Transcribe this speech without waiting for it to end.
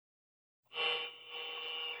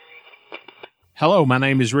Hello, my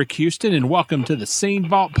name is Rick Houston, and welcome to the Scene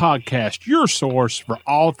Vault Podcast, your source for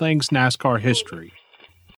all things NASCAR history.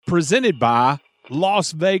 Presented by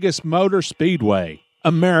Las Vegas Motor Speedway,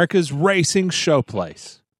 America's racing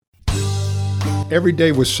showplace. Every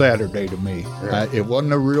day was Saturday to me. It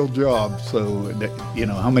wasn't a real job, so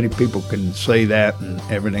how many people can say that and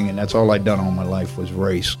everything, and that's all I'd done all my life was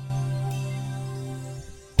race.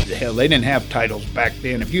 Hell, they didn't have titles back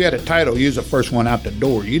then. If you had a title, you was the first one out the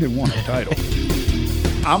door. You didn't want a title.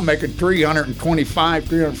 I'm making 325,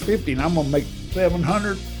 350, and I'm going to make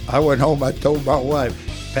 700. I went home, I told my wife,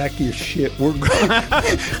 pack your shit, we're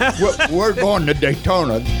going to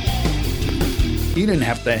Daytona. You didn't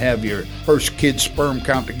have to have your first kid's sperm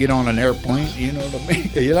count to get on an airplane, you know what I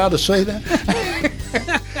mean? Are you allowed to say that?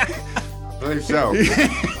 I believe so.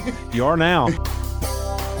 You are now.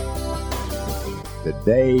 The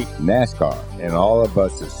day NASCAR and all of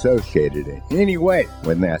us associated in any way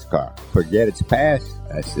with NASCAR forget its past,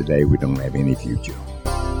 that's the day we don't have any future.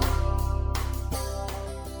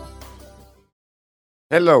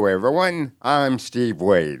 Hello, everyone. I'm Steve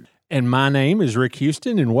Wade. And my name is Rick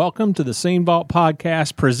Houston, and welcome to the Scene Vault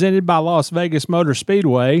Podcast presented by Las Vegas Motor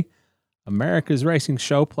Speedway, America's racing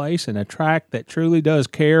showplace, and a track that truly does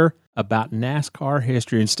care about NASCAR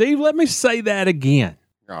history. And Steve, let me say that again.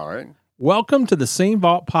 All right. Welcome to the Scene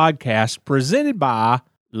Vault Podcast presented by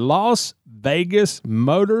Las Vegas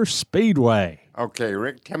Motor Speedway. Okay,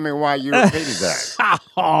 Rick, tell me why you repeated that.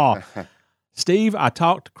 Oh. Steve, I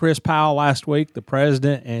talked to Chris Powell last week, the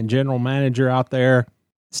president and general manager out there.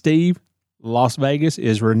 Steve, Las Vegas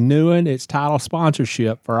is renewing its title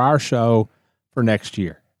sponsorship for our show for next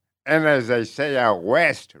year. And as they say out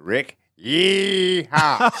west, Rick,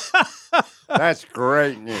 yeehaw. That's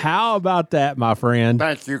great news. How about that, my friend?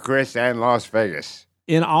 Thank you, Chris, and Las Vegas.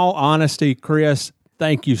 In all honesty, Chris,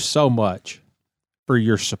 thank you so much for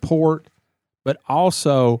your support, but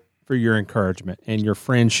also for your encouragement and your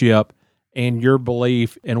friendship and your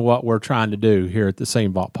belief in what we're trying to do here at the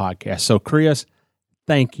Scene Vault Podcast. So, Chris,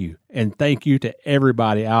 thank you. And thank you to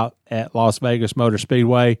everybody out at Las Vegas Motor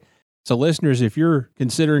Speedway. So, listeners, if you're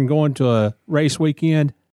considering going to a race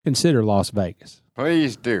weekend, consider Las Vegas.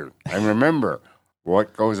 Please do. And remember,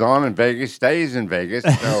 what goes on in Vegas stays in Vegas.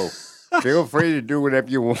 So feel free to do whatever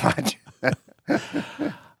you want. All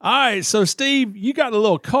right. So, Steve, you got a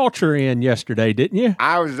little culture in yesterday, didn't you?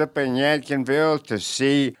 I was up in Yadkinville to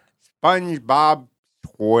see SpongeBob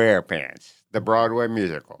SquarePants, the Broadway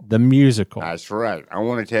musical. The musical. That's right. I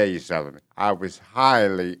want to tell you something. I was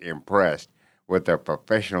highly impressed with the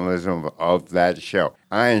professionalism of that show.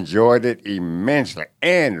 I enjoyed it immensely.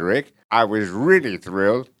 And, Rick, I was really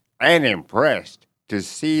thrilled and impressed to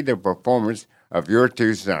see the performance of your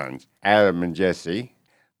two sons, Adam and Jesse.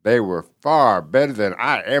 They were far better than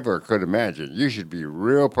I ever could imagine. You should be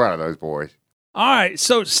real proud of those boys. All right.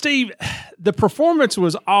 So, Steve, the performance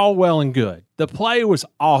was all well and good. The play was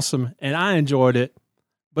awesome, and I enjoyed it.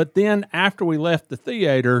 But then after we left the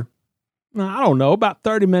theater, I don't know, about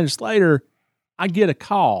 30 minutes later, I get a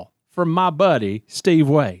call from my buddy, Steve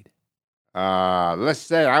Wade. Let's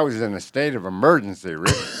say I was in a state of emergency,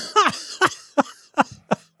 Rick.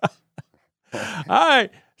 All right.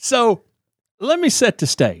 So let me set the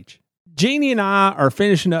stage. Jeannie and I are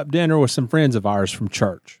finishing up dinner with some friends of ours from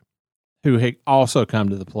church who had also come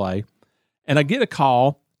to the play. And I get a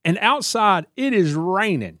call, and outside it is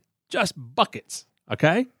raining, just buckets,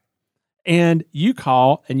 okay? And you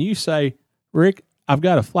call and you say, Rick, I've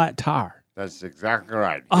got a flat tire. That's exactly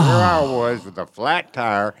right. Here I was with a flat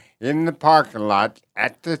tire in the parking lot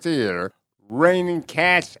at the theater, raining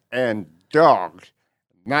cats and dogs,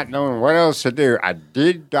 not knowing what else to do. I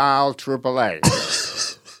did dial AAA.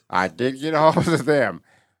 I did get a hold of them,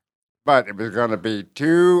 but it was going to be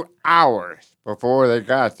 2 hours before they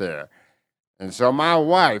got there. And so my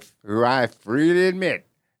wife, who I freely admit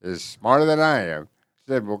is smarter than I am,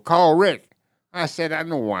 said, well, call Rick. I said, I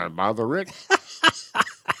don't want to bother Rick.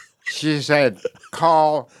 She said,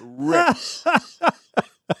 call Rick.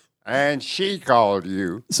 And she called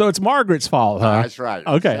you. So it's Margaret's fault, huh? That's right.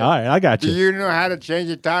 Okay, all right, I got you. Do you know how to change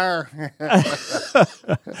a tire?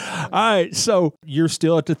 All right, so you're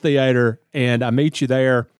still at the theater, and I meet you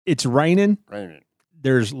there. It's raining.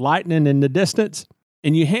 There's lightning in the distance,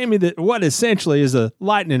 and you hand me what essentially is a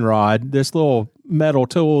lightning rod, this little metal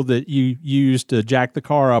tool that you use to jack the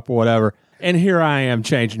car up or whatever. And here I am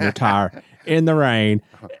changing your tire in the rain.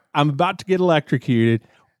 I'm about to get electrocuted.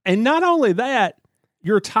 And not only that,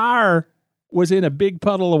 your tire was in a big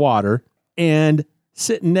puddle of water and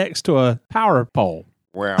sitting next to a power pole.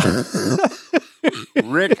 Well,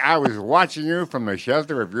 Rick, I was watching you from the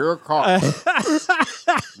shelter of your car.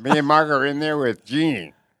 Me and Margaret are in there with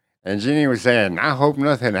Jeannie. And Jeannie was saying, I hope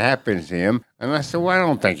nothing happens to him. And I said, well, I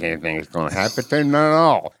don't think anything is going to happen to him, none at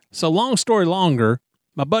all. So long story longer,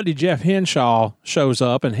 my buddy Jeff Henshaw shows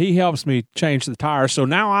up and he helps me change the tire. So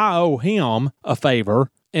now I owe him a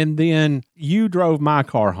favor. And then you drove my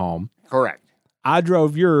car home. Correct. I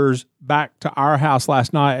drove yours back to our house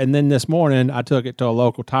last night. And then this morning I took it to a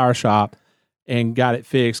local tire shop and got it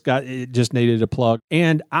fixed. It just needed a plug.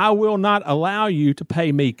 And I will not allow you to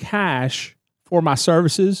pay me cash for my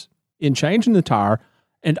services in changing the tire.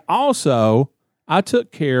 And also, I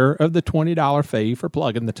took care of the $20 fee for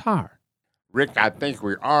plugging the tire. Rick, I think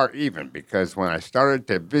we are even because when I started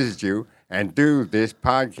to visit you and do this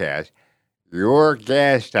podcast, your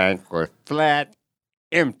gas tank was flat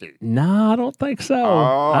empty. No, I don't think so.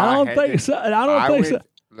 I don't think so.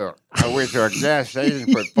 Look, I went to a gas station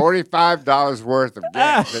and put $45 worth of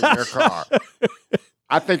gas in your car.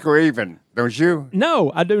 I think we're even, don't you?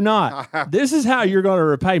 No, I do not. This is how you're going to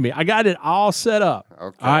repay me. I got it all set up.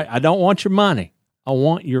 Okay. All right. I don't want your money. I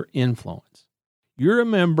want your influence. You're a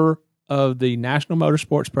member of the National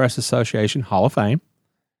Motorsports Press Association Hall of Fame.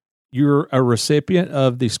 You're a recipient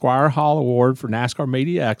of the Squire Hall Award for NASCAR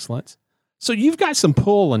Media Excellence. So you've got some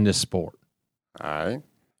pull in this sport. All right.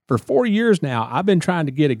 For 4 years now, I've been trying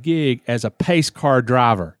to get a gig as a pace car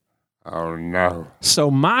driver. Oh, no.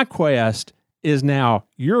 So my quest is now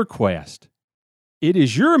your quest. It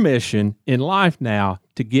is your mission in life now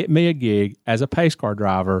to get me a gig as a pace car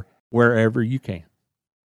driver wherever you can.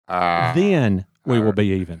 Then we will be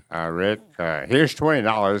even. Rick, here's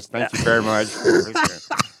 $20. Thank you very much for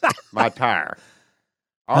my tire.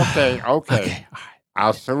 Okay.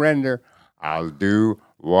 I'll surrender. I'll do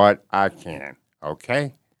what I can.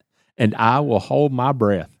 Okay? And I will hold my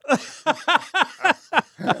breath.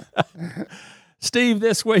 Steve,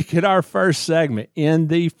 this week in our first segment, in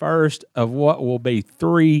the first of what will be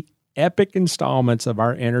 3 epic installments of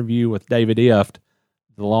our interview with David Ifft,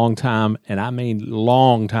 the longtime, and I mean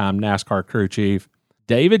longtime NASCAR crew chief.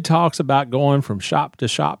 David talks about going from shop to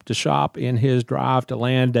shop to shop in his drive to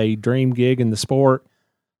land a dream gig in the sport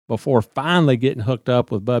before finally getting hooked up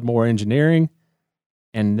with Budmore Engineering.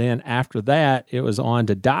 And then after that, it was on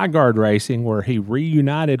to DiGard Racing, where he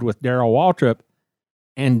reunited with Darrell Waltrip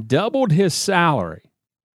and doubled his salary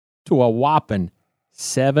to a whopping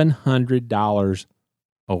 $700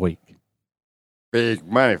 a week. Big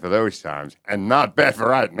money for those times, and not bad for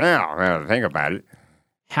right now, now to think about it.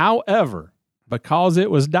 However, because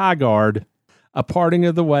it was DiGard, a parting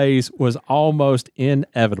of the ways was almost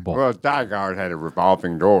inevitable. Well, DiGard had a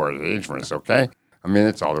revolving door as the entrance, okay? I mean,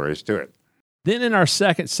 that's all there is to it. Then in our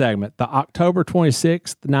second segment, the October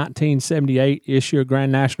 26th, 1978 issue of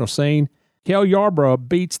Grand National Scene, Cale Yarborough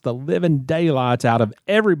beats the living daylights out of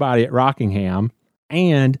everybody at Rockingham,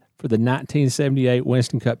 and for the 1978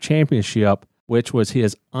 Winston Cup Championship, which was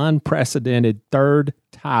his unprecedented 3rd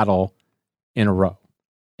title in a row.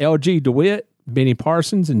 L.G. DeWitt, Benny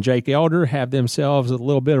Parsons, and Jake Elder have themselves a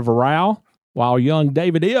little bit of a row, while young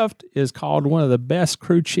David Ifft is called one of the best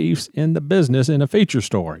crew chiefs in the business in a feature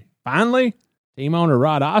story. Finally, team owner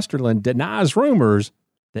Rod Osterlund denies rumors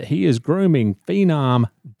that he is grooming phenom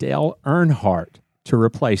Dale Earnhardt to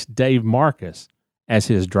replace Dave Marcus as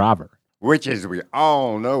his driver. Which, as we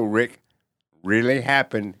all know, Rick, really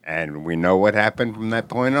happened, and we know what happened from that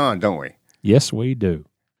point on, don't we? Yes, we do.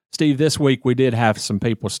 Steve, this week we did have some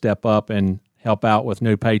people step up and help out with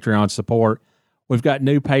new Patreon support. We've got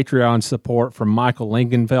new Patreon support from Michael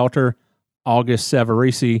Lingenfelter, August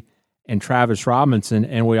Severisi, and Travis Robinson,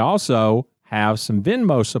 and we also have some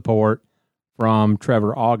Venmo support from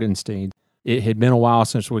Trevor Augenstein. It had been a while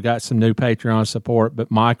since we got some new Patreon support,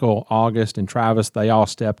 but Michael, August, and Travis, they all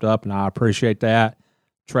stepped up, and I appreciate that.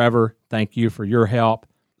 Trevor, thank you for your help.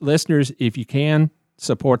 Listeners, if you can,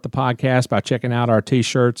 support the podcast by checking out our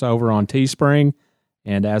T-shirts over on Teespring.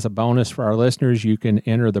 And as a bonus for our listeners, you can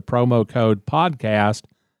enter the promo code podcast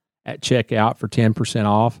at checkout for 10%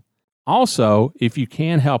 off. Also, if you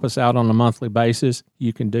can help us out on a monthly basis,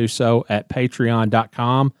 you can do so at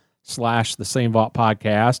patreon.com/the Scene Vault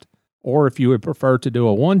Podcast. Or if you would prefer to do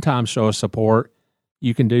a one-time show of support,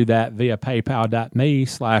 you can do that via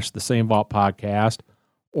paypal.me/the Scene Vault Podcast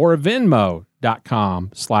or venmo.com/the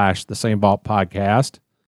Scene Vault Podcast.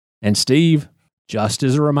 And Steve, just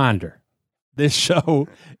as a reminder, this show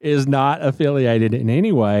is not affiliated in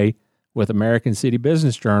any way with American City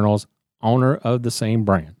Business Journal's owner of the same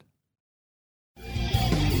brand.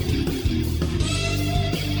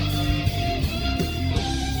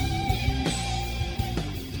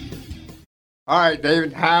 All right,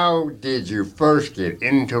 David, how did you first get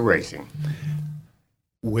into racing?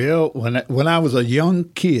 Well, when I was a young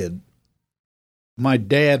kid, my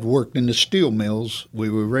dad worked in the steel mills. We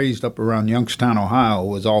were raised up around Youngstown, Ohio. It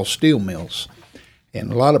was all steel mills.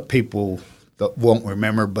 And a lot of people won't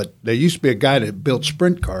remember, but there used to be a guy that built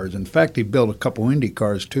sprint cars. In fact, he built a couple Indy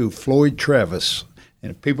cars, too, Floyd Travis.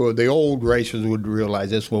 And if people, the old racers would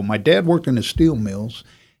realize this. Well, my dad worked in the steel mills,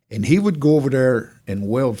 and he would go over there and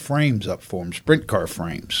weld frames up for him, sprint car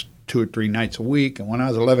frames, 2 or 3 nights a week. And when I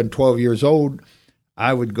was 11, 12 years old,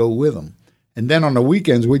 I would go with him. And then on the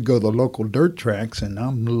weekends, we'd go to the local dirt tracks, and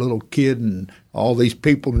I'm a little kid, and all these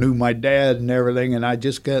people knew my dad and everything, and I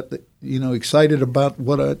just got, excited about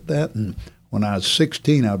that. And when I was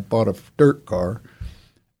 16, I bought a dirt car,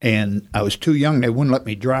 and I was too young. They wouldn't let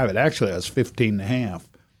me drive it. Actually, I was 15 and a half.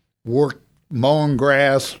 Worked mowing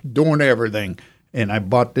grass, doing everything. And I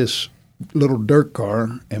bought this little dirt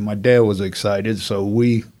car, and my dad was excited, so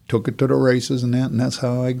we took it to the races and that's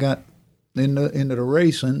how I got into the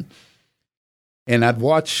racing. And I'd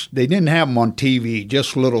watch, they didn't have them on TV,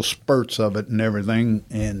 just little spurts of it and everything.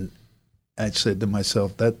 And I said to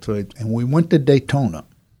myself, that's right. And we went to Daytona,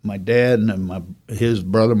 my dad and his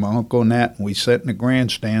brother, my uncle and that, and we sat in the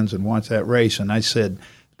grandstands and watched that race. And I said,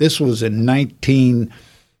 this was in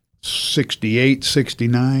 1968,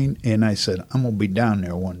 69. And I said, I'm going to be down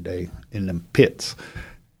there one day in them pits.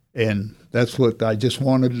 And that's what I just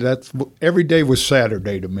wanted. Every day was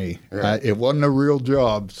Saturday to me. Yeah. It wasn't a real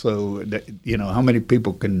job. So, how many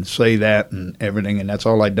people can say that and everything? And that's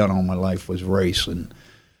all I'd done all my life was race. And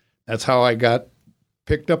that's how I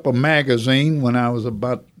picked up a magazine when I was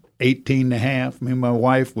about 18 and a half. Me and my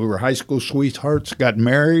wife, we were high school sweethearts, got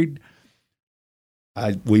married.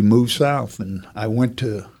 We moved south, and I went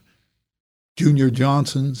to Junior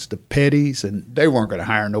Johnson's, the Petties, and they weren't going to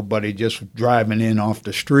hire nobody just driving in off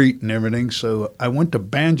the street and everything. So I went to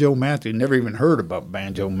Banjo Matthews, never even heard about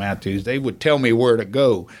Banjo Matthews. They would tell me where to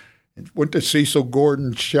go. Went to Cecil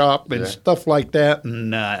Gordon's shop and stuff like that.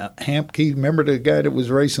 And Hampke, remember the guy that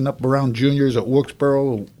was racing up around juniors at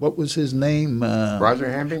Wilkesboro? What was his name?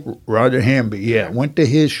 Roger Hamby? Roger Hamby, yeah. Went to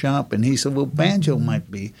his shop, and he said, well, Banjo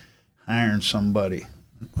might be hiring somebody.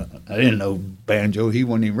 I didn't know Banjo. He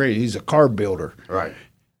wasn't even ready. He's a car builder. Right.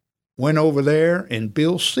 Went over there, and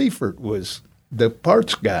Bill Seifert was the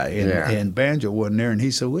parts guy, and Banjo wasn't there. And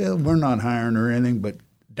he said, well, we're not hiring or anything, but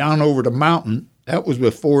down over the mountain, that was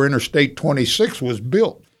before Interstate 26 was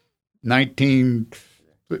built, and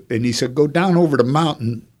he said, go down over the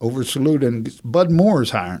mountain, over Saluda, and Bud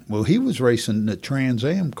Moore's hiring. Well, he was racing the Trans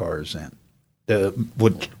Am cars then,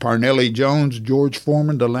 with Parnelli Jones, George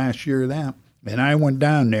Foreman, the last year of that. And I went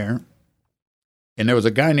down there, and there was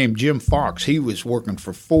a guy named Jim Fox. He was working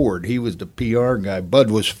for Ford. He was the PR guy.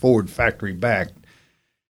 Bud was Ford factory backed.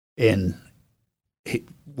 And he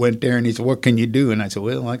went there, and he said, what can you do? And I said,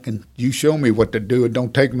 well, you show me what to do. It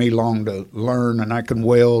don't take me long to learn, and I can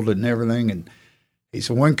weld and everything. And he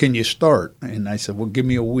said, when can you start? And I said, well, give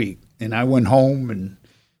me a week. And I went home and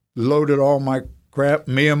loaded all my crap,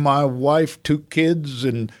 me and my wife, 2 kids,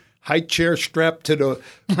 and high chair strapped to the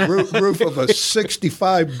roof of a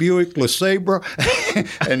 65 Buick LeSabre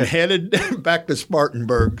and headed back to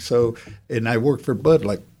Spartanburg. And I worked for Bud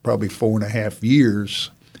like probably 4.5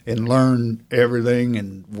 years and learned everything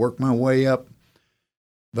and worked my way up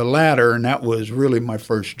the ladder. And that was really my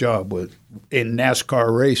first job in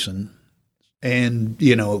NASCAR racing. And,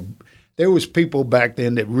 there was people back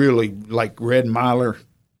then that really, like Red Myler,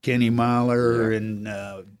 Kenny Myler, and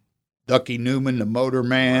Ducky Newman, the motor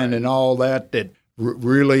man, and all that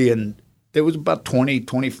really, and there was about 20,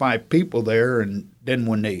 25 people there. And then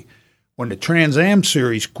when the Trans Am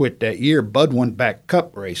Series quit that year, Bud went back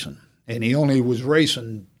cup racing, and he only was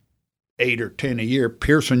racing 8 or 10 a year.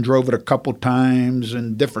 Pearson drove it a couple times,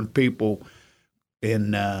 and different people.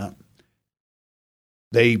 And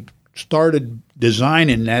they started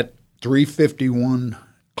designing that 351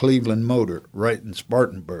 Cleveland motor right in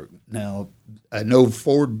Spartanburg. Now, I know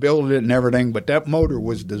Ford built it and everything, but that motor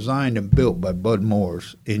was designed and built by Bud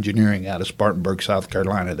Moore's Engineering out of Spartanburg, South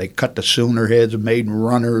Carolina. They cut the cylinder heads and made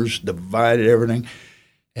runners, divided everything.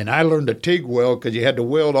 And I learned to TIG weld because you had to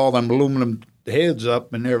weld all them aluminum heads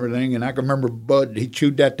up and everything. And I can remember Bud, he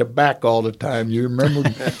chewed that tobacco all the time. You remember?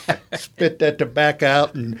 Spit that tobacco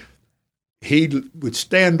out, and he would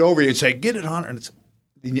stand over you and say, get it on. And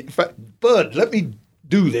Bud, let me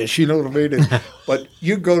do this, you know what I mean? But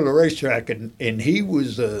you go to the racetrack, and he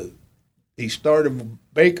was he started,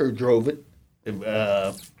 Baker drove it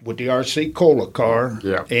with the RC Cola car.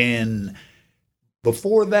 Yeah. And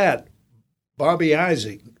before that, Bobby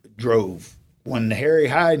Isaac drove when Harry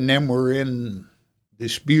Hyde and them were in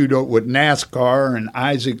dispute with NASCAR, and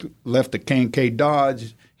Isaac left the K&K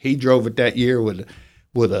Dodge. He drove it that year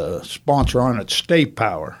with a sponsor on it, Stay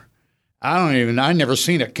Power, I never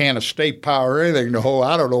seen a can of State Power or anything.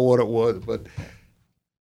 I don't know what it was, but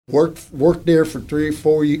worked there for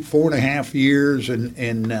 4.5 years.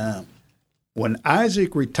 And when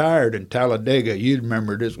Isaac retired in Talladega, you'd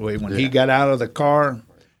remember this way, when he got out of the car,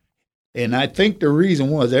 and I think the reason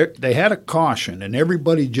was they had a caution, and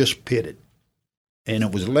everybody just pitted. And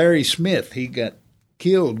it was Larry Smith. He got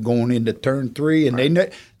killed going into turn 3,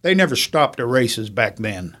 and they never stopped the races back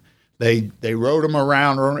then. They rode him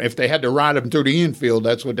around. If they had to ride him through the infield,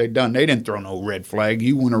 that's what they done. They didn't throw no red flag.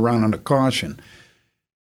 You went around on a caution.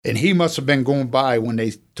 And he must have been going by when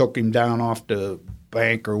they took him down off the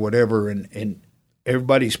bank or whatever, and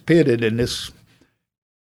everybody's pitted, and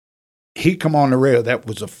he come on the rail. That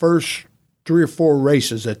was the first 3 or 4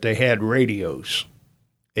 races that they had radios.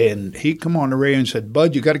 And he come on the rail and said,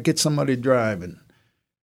 "Bud, you got to get somebody driving."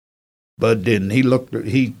 Bud didn't.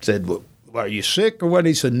 He said, "Well, are you sick or what?"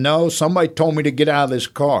 He said, "No, somebody told me to get out of this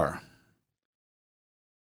car."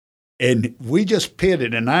 And we just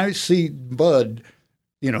pitted, and I see Bud,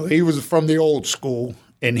 he was from the old school,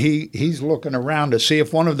 and he's looking around to see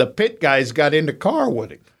if one of the pit guys got in the car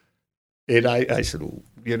with him. And I said,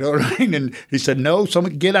 "You know what I mean?" And he said, "No,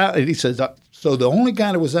 somebody get out." And he says, so the only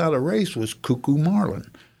guy that was out of the race was Cuckoo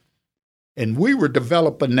Marlin. And we were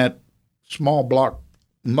developing that small block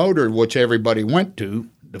motor, which everybody went to,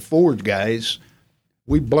 the Ford guys.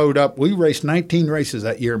 We blowed up. We raced 19 races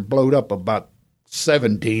that year and blowed up about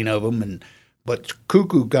 17 of them. But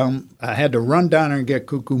Cuckoo come, I had to run down there and get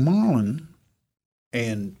Cuckoo Marlin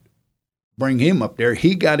and bring him up there.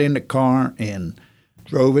 He got in the car and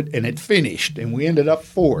drove it, and it finished. And we ended up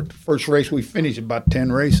 4th. First race we finished about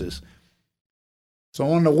 10 races. So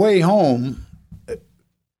on the way home,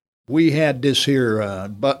 we had this here,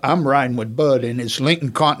 but I'm riding with Bud in his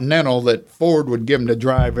Lincoln Continental that Ford would give him to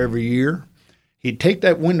drive every year. He'd take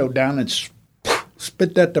that window down and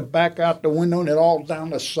spit that back out the window and it all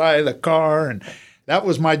down the side of the car. And that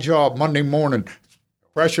was my job Monday morning.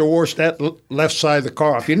 Pressure wash that left side of the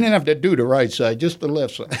car off. You didn't have to do the right side, just the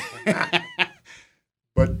left side.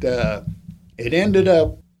 But it ended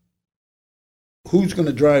up, who's going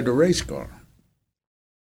to drive the race car?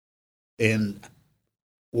 And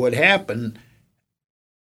what happened,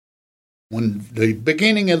 when the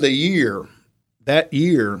beginning of the year, that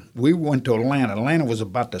year, we went to Atlanta. Atlanta was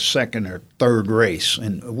about the 2nd or 3rd race.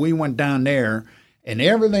 And we went down there, and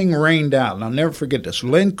everything rained out. And I'll never forget this.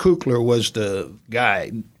 Len Kukler was the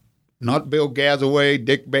guy, not Bill Gazaway,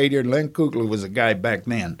 Dick Bader. Len Kukler was the guy back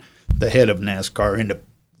then, the head of NASCAR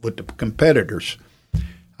with the competitors.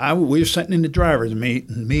 We were sitting in the driver's meet,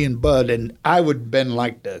 me and Bud, and I would have been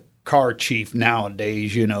like the car chief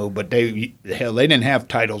nowadays, but they didn't have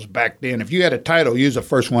titles back then. If you had a title, you was the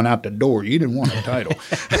first one out the door. You didn't want a title.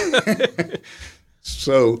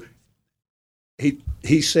 So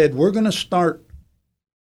he said, "We're going to start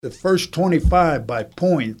the first 25 by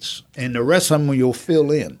points, and the rest of them you'll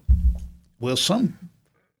fill in." Well, some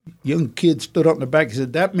young kid stood up in the back and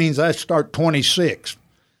said, "That means I start 26.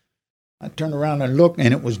 I turned around and looked,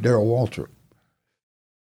 and it was Darrell Waltrip.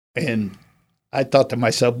 And I thought to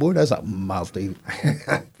myself, boy, that's a mouthy,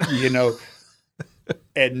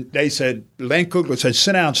 And they said, Len Kugler said,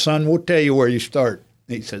 "Sit down, son. We'll tell you where you start."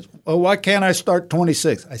 He says, "Well, why can't I start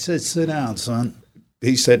 26? I said, "Sit down, son."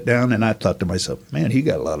 He sat down, and I thought to myself, man, he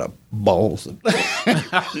got a lot of balls.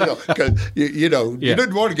 Because, you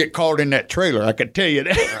didn't want to get called in that trailer, I can tell you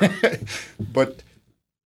that. But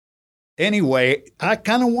anyway, I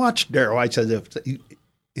kind of watched Darrell. I said,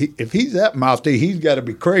 if he's that mouthy, he's got to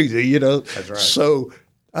be crazy, That's right. So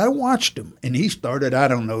I watched him, and he started,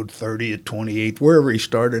 30 or 28th, wherever he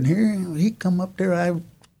started. Here, he come up there. I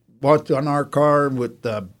watched on our car with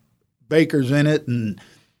Bakers in it, and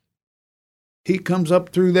he comes up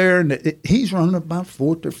through there, and he's running about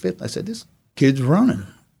 4th or 5th. I said, this kid's running.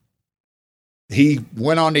 He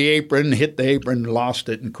went on the apron, hit the apron, lost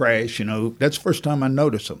it, and crashed. That's the first time I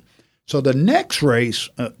noticed him. So the next race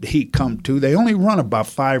he come to, they only run about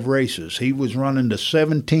 5 races. He was running the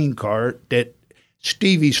 17 car that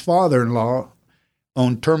Stevie's father-in-law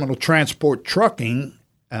owned Terminal Transport Trucking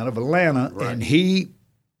out of Atlanta, right. And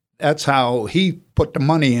that's how he put the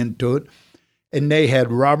money into it. And they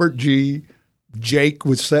had Robert G. Jake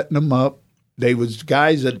was setting them up. They was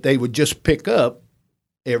guys that they would just pick up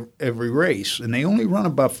every race, and they only run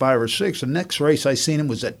about 5 or 6. The next race I seen him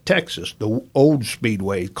was at Texas, the old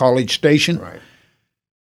Speedway, College Station. Right.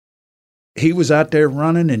 He was out there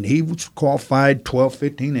running, and he was qualified 12,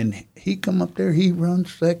 15, and he come up there. He runs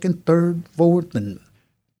 2nd, 3rd, 4th, and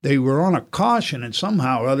they were on a caution, and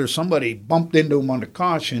somehow or other somebody bumped into him on the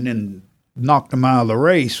caution and knocked him out of the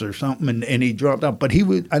race or something, and he dropped out. But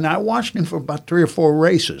and I watched him for about 3 or 4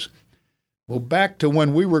 races. Well, back to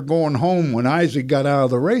when we were going home when Isaac got out of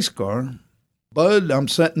the race car, Bud, I'm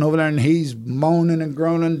sitting over there and he's moaning and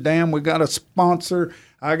groaning. Damn, we got a sponsor.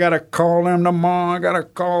 I got to call him tomorrow. I got to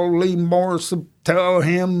call Lee Morris to tell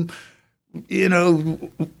him,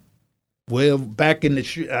 Well, back in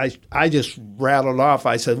the I just rattled off.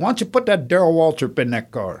 I said, why don't you put that Darrell Waltrip in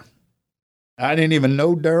that car? I didn't even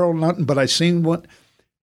know Darrell, nothing, but I seen what.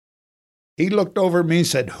 He looked over at me and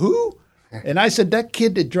said, who? And I said, that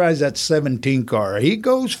kid that drives that 17 car, he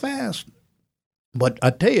goes fast. But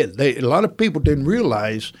I tell you, a lot of people didn't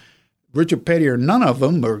realize, Richard Petty or none of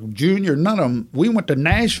them, or Junior, none of them, we went to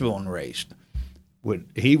Nashville and raced.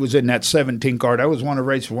 He was in that 17 car. That was one of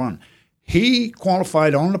race one. He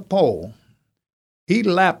qualified on the pole. He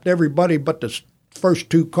lapped everybody but the first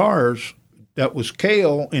two cars. That was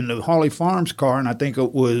Cale in the Holly Farms car, and I think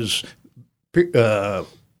it was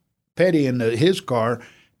Petty in his car.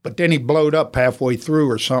 But then he blowed up halfway through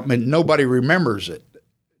or something, and nobody remembers it.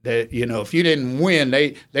 That if you didn't win,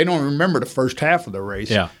 they don't remember the first half of the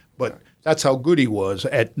race. Yeah. But that's how good he was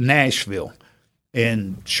at Nashville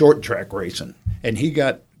in short track racing, and he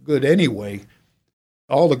got good anyway.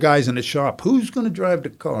 All the guys in the shop, who's going to drive the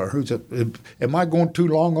car? Am I going too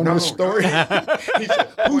long on this story? He said,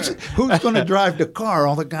 who's going to drive the car?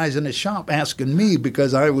 All the guys in the shop asking me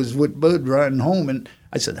because I was with Bud riding home, and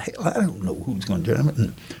I said, hell, I don't know who's going to drive it.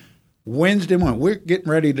 And Wednesday morning, we're getting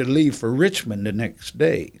ready to leave for Richmond the next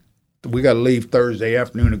day. We got to leave Thursday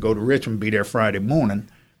afternoon to go to Richmond, be there Friday morning.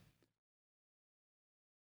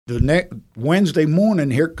 The next Wednesday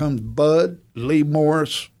morning, here comes Bud, Lee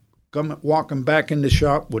Morris, walking back in the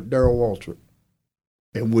shop with Darrell Waltrip.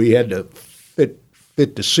 And we had to fit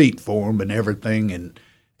the seat for him and everything.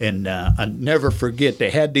 And I never forget, they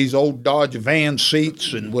had these old Dodge van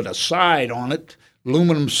seats and with a side on it,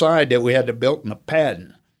 aluminum side that we had to build in a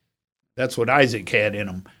padding. That's what Isaac had in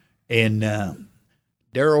them. And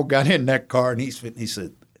Darrell got in that car and he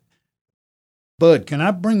said, Bud, can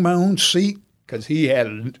I bring my own seat? Because he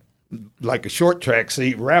had like a short track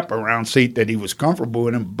seat, wraparound seat that he was comfortable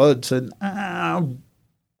in. And Bud said,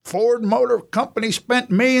 Ford Motor Company spent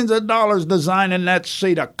millions of dollars designing that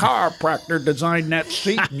seat. A chiropractor designed that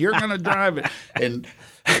seat, and you're going to drive it. And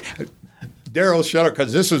Darrell shut up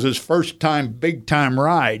because this was his first time, big time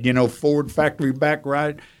ride, Ford factory back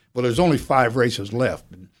ride. Well, there's only 5 races left.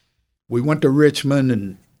 And we went to Richmond,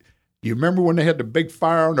 and you remember when they had the big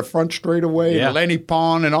fire on the front straightaway, and Lenny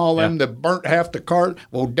Pond and all them that burnt half the car?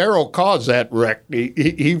 Well, Darrell caused that wreck.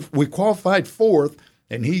 We qualified 4th,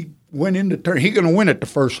 and he went into turn. He's going to win at the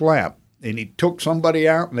first lap. And he took somebody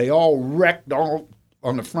out, and they all wrecked all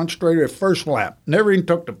on the front straightaway first lap. Never even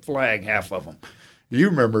took the flag, half of them. You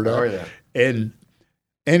remember that. Oh, yeah. And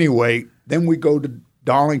anyway, then we go to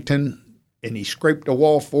Darlington, and he scraped the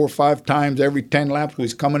wall 4 or 5 times every 10 laps. We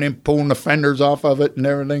was coming in, pulling the fenders off of it and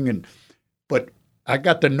everything. But I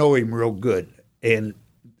got to know him real good. And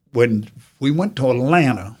when we went to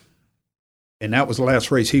Atlanta, and that was the last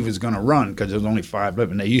race he was going to run because there was only 5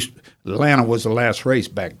 left. And Atlanta was the last race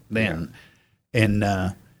back then. Yeah.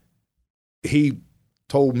 And he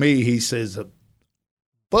told me, he says,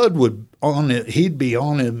 Bud would he'd be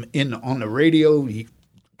on him on the radio. He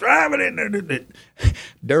drive it in there.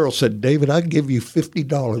 Darrell said, David, I'll give you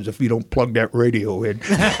 $50 if you don't plug that radio in.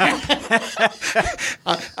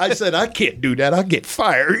 I said, I can't do that. I'll get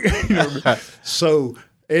fired. So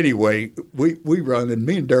anyway, we run, and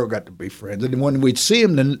me and Darrell got to be friends. And when we'd see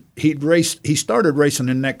him, then he started racing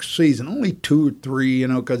the next season, only 2 or 3,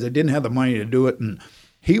 because they didn't have the money to do it. And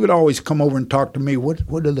he would always come over and talk to me. What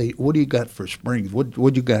do you got for springs?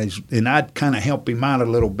 What you guys? And I'd kind of help him out a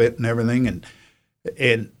little bit and everything.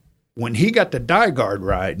 And when he got the DiGard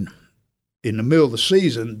ride in the middle of the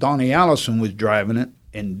season, Donnie Allison was driving it,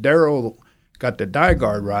 and Darrell got the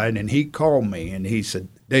DiGard ride, and he called me, and he said,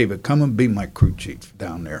 David, come and be my crew chief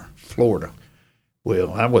down there, Florida.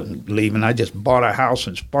 Well, I wasn't leaving. I just bought a house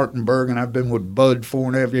in Spartanburg, and I've been with Bud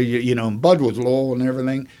 4.5 years, and Bud was loyal and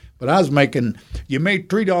everything. But you made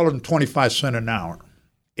 $3.25 an hour,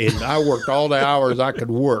 and I worked all the hours I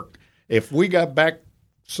could work. If we got back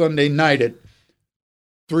Sunday night at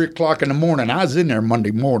 3 o'clock in the morning, I was in there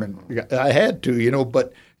Monday morning. I had to,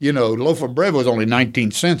 but, loaf of bread was only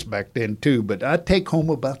 19 cents back then, too. But I'd take home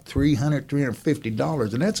about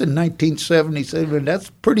 $350, and that's in 1977, and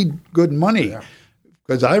that's pretty good money.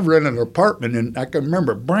 Because I rented an apartment, and I can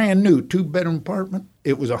remember, brand new, 2-bedroom apartment.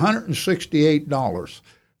 It was $168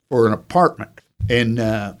 for an apartment. And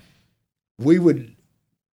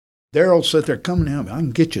Darrell sit there coming down, I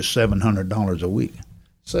can get you $700 a week.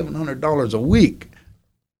 $700 a week.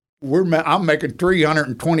 I'm making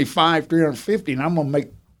 $325, $350, and I'm going to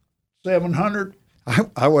make $700.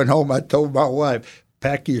 I went home. I told my wife,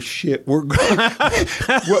 pack your shit. We're going,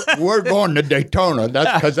 we're going to Daytona.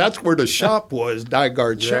 Because that's where the shop was,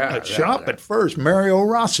 DiGard shop at first. Mario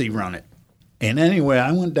Rossi run it. And anyway,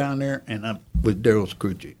 I went down there and I with Darrell's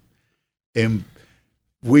crew chief. And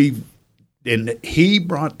he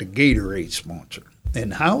brought the Gatorade sponsor.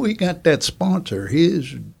 And how he got that sponsor,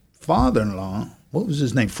 his father-in-law, what was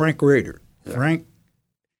his name? Frank Rader. Yeah. Frank,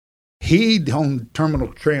 he owned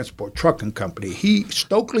Terminal Transport Trucking Company.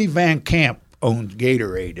 Stokely Van Camp owned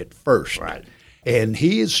Gatorade at first. Right. And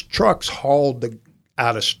his trucks hauled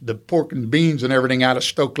out of the pork and beans and everything out of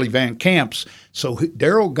Stokely Van Camp's. So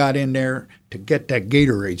Darrell got in there to get that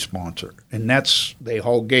Gatorade sponsor. And they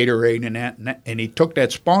hauled Gatorade and he took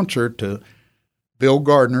that sponsor to Bill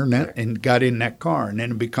Gardner and got in that car. And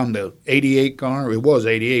then it become the 88 car. It was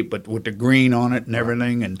 88, but with the green on it and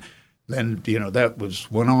everything. And then, that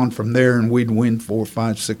went on from there, and we'd win 4,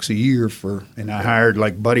 5, 6 a year and I hired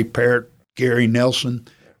like Buddy Parrott, Gary Nelson.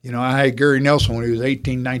 I had Gary Nelson when he was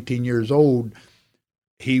 18, 19 years old.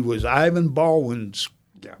 He was Ivan Baldwin's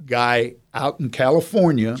guy out in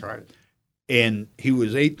California. That's right. And he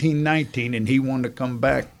was 18, 19, and he wanted to come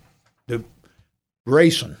back to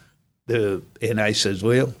racing. And I says,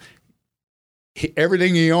 well,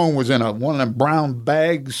 everything he owned was in one of them brown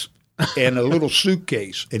bags and a little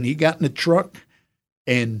suitcase. And he got in the truck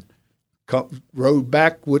and rode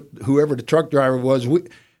back with whoever the truck driver was.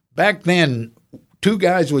 Back then, 2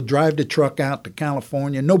 guys would drive the truck out to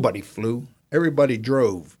California. Nobody flew. Everybody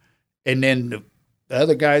drove. And then the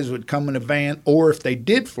other guys would come in a van, or if they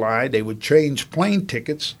did fly, they would change plane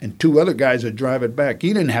tickets, and 2 other guys would drive it back.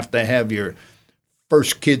 You didn't have to have your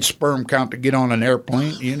first kid's sperm count to get on an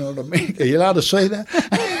airplane. You know what I mean? Are you allowed to say that?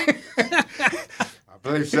 I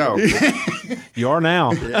believe so. You are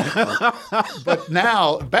now. But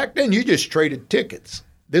now, back then, you just traded tickets.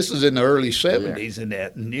 This is in the early 70s and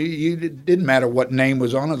that. And you didn't matter what name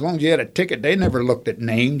was on. As long as you had a ticket, they never looked at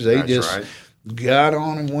names. They just got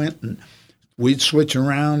on and went, and we'd switch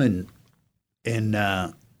around.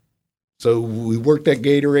 And so we worked that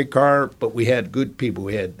Gatorade car, but we had good people.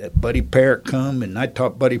 We had Buddy Parrott come, and I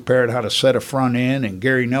taught Buddy Parrott how to set a front end, and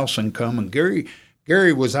Gary Nelson come. And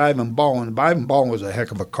Gary was Ivan Baldwin. Ivan Baldwin was a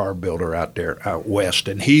heck of a car builder out there, out west,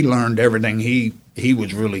 and he learned everything. He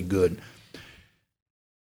was really good.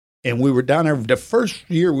 And we were down there. The first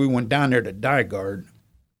year we went down there to DiGard,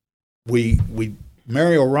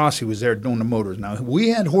 Mario Rossi was there doing the motors. Now, we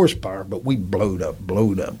had horsepower, but we blowed up.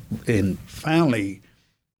 And finally,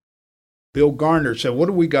 Bill Gardner said, what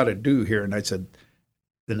do we got to do here? And I said,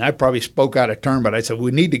 and I probably spoke out of turn, but I said,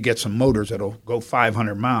 we need to get some motors that'll go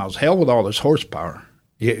 500 miles. Hell with all this horsepower.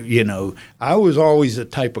 I was always the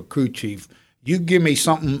type of crew chief. You give me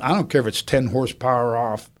something, I don't care if it's 10 horsepower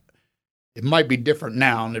off. It might be different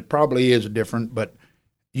now, and it probably is different, but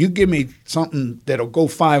you give me something that'll go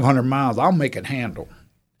 500 miles, I'll make it handle.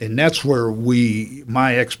 And that's where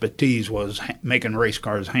my expertise was making race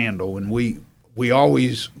cars handle, and we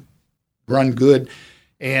always run good.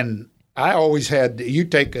 And I always had,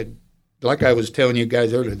 like I was telling you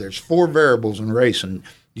guys earlier, there's 4 variables in racing.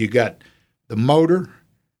 You got the motor,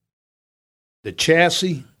 the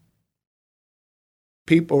chassis,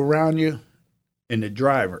 people around you, and the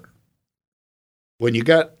driver. When you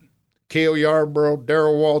got Cale Yarborough,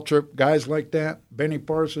 Darrell Waltrip, guys like that, Benny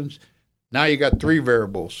Parsons, now you got 3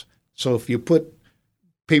 variables. So if you put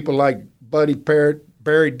people like Buddy Parrott,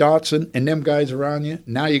 Barry Dotson, and them guys around you,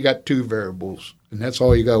 now you got 2 variables, and that's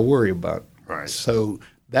all you got to worry about. Right. So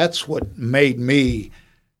that's what made me,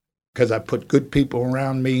 because I put good people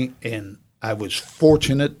around me, and I was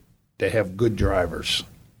fortunate to have good drivers.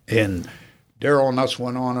 And Darrell and us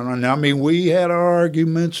went on and on. I mean, we had our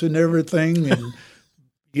arguments and everything, and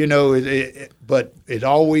but it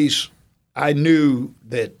always, I knew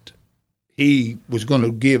that he was going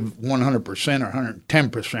to give 100% or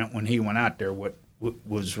 110% when he went out there, what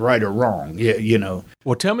was right or wrong. Yeah.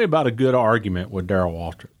 Well, tell me about a good argument with Darrell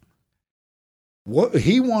Waltrip. What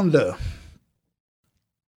he wanted to,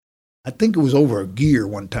 I think it was over a gear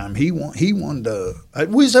one time. He wanted to,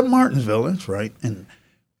 we was at Martinsville, that's right, and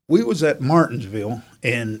we was at Martinsville,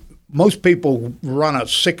 and most people run a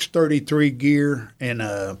 633 gear and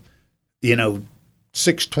a,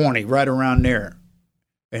 620 right around there.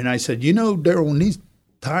 And I said, Darrell, when these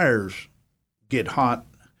tires get hot,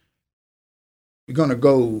 you're going to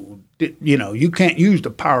go, you can't use the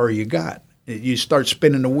power you got. You start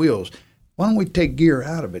spinning the wheels. Why don't we take gear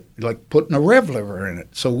out of it, like putting a rev lever in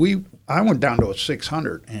it? So I went down to a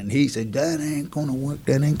 600, and he said, that ain't going to work.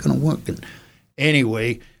 And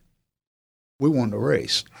anyway, we won the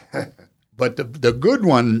race. But the good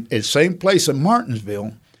one is same place in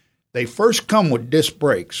Martinsville. They first come with disc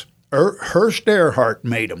brakes. Hurst Earhart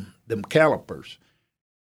made them calipers.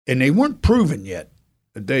 And they weren't proven yet.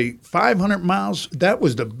 500 miles, that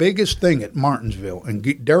was the biggest thing at Martinsville.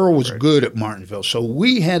 And Darrell was good at Martinsville. So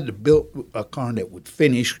we had to build a car that would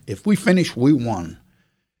finish. If we finished, we won.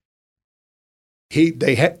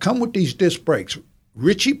 They had come with these disc brakes.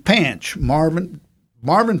 Richie Panch, Marvin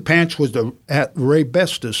Panch was the Ray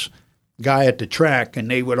Bestis guy at the track,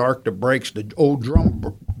 and they would arc the brakes, the old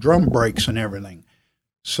drum brakes and everything.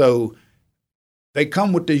 So they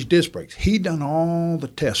come with these disc brakes. He done all the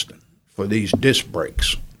testing for these disc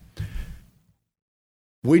brakes.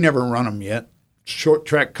 We never run them yet. Short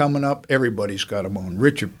track coming up, everybody's got them on.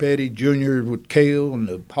 Richard Petty Jr. with Cale and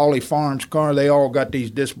the Holly Farms car, they all got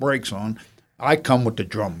these disc brakes on. I come with the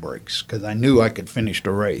drum brakes because I knew I could finish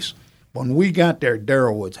the race. When we got there,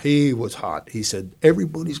 Darrell was hot. He said,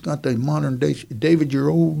 everybody's got the modern day. David,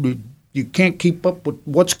 you're old. You can't keep up with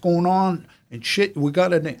what's going on and shit. We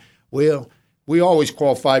got it. Well, we always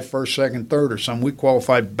qualified first, second, third or something. We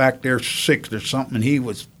qualified back there sixth or something, and he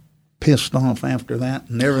was pissed off after that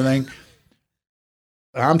and everything.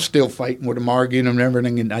 I'm still fighting with him, arguing and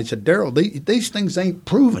everything. And I said, Darrell, these things ain't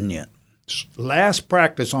proven yet. Last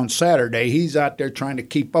practice on Saturday, he's out there trying to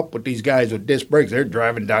keep up with these guys with disc brakes. They're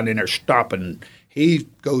driving down in there, stopping. He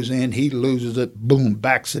goes in, he loses it, boom,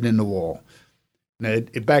 backs it in the wall. Now,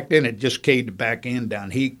 back then, it just caved the back end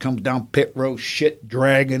down. He comes down pit road, shit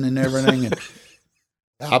dragging and everything.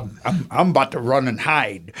 And I'm about to run and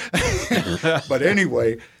hide. But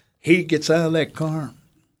anyway, he gets out of that car.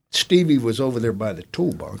 Stevie was over there by the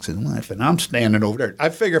toolbox, his wife, and I'm standing over there. I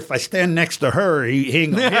figure if I stand next to her, he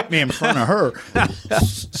ain't going to hit me in front of her.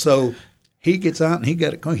 So he gets out, and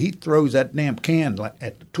he throws that damn can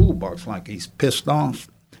at the toolbox like he's pissed off,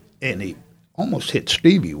 and he almost hit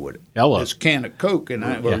Stevie with it. Hello. This can of Coke, or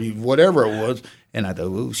whatever it was, and I thought,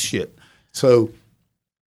 oh, shit. So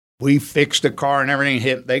we fixed the car and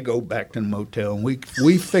everything. They go back to the motel, and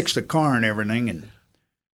we fix the car and everything, and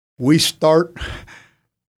we start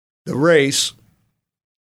the race.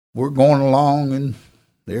 We're going along, and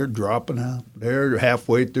they're dropping out. They're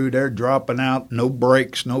halfway through. They're dropping out. No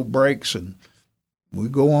brakes, and we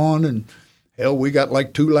go on, and hell, we got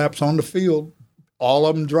like 2 laps on the field. All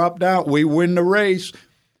of them dropped out. We win the race.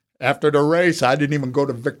 After the race, I didn't even go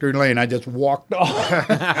to victory lane. I just walked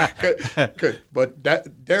off.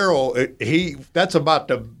 But Darrell, that's about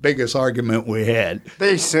the biggest argument we had.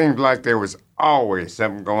 They seemed like there was always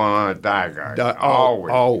something going on at DiGard.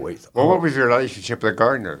 Always. Well, what was your relationship with the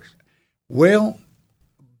Gardners? Well,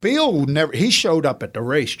 Bill he showed up at the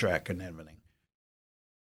racetrack and everything.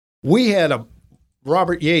 We had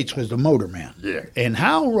Robert Yates was the motorman. Yeah. And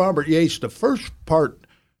how Robert Yates, the first part,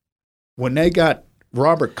 when they got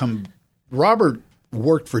Robert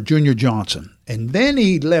worked for Junior Johnson, and then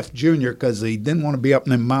he left Junior because he didn't want to be up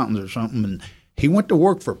in the mountains or something, and he went to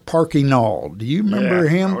work for Parky Knoll. Do you remember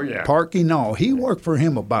him? Oh, yeah. Parky Knoll. He worked for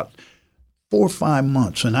him about 4 or 5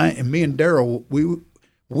 months, and me and Darrell,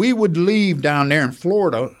 we would leave down there in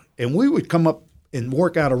Florida, and we would come up and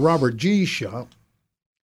work out of Robert G's shop,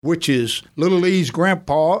 which is Little E's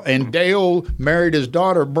grandpa, and Dale married his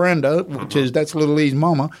daughter Brenda, that's Little E's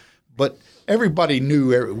mama, but everybody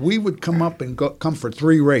knew. We would come up and come for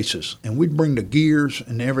 3 races, and we'd bring the gears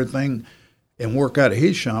and everything and work out of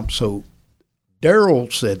his shop. So Darrell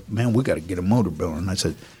said, man, we got to get a motor builder. And I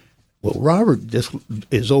said, well, Robert just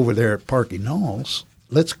is over there at Parky Knowles.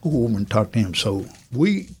 Let's go over and talk to him. So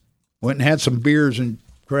we went and had some beers and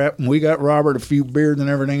crap, and we got Robert a few beers and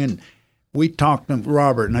everything, and we talked to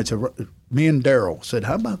Robert, and I said, me and Darrell said,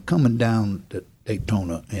 how about coming down to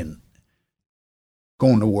Daytona and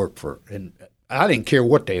going to work for, and I didn't care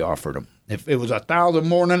what they offered him. If it was 1,000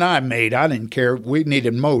 more than I made, I didn't care. We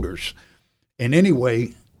needed motors. And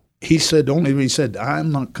anyway, he said,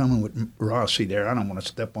 I'm not coming with Rossi there. I don't want to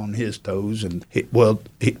step on his toes. And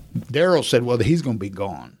Darrell said, well, he's going to be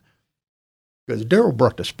gone. Because Darrell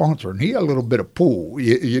brought the sponsor, and he had a little bit of pull,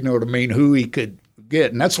 you know what I mean, who he could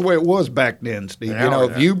get. And that's the way it was back then, Steve.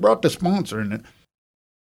 If you brought the sponsor in it.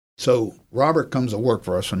 So Robert comes to work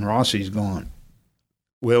for us, and Rossi's gone.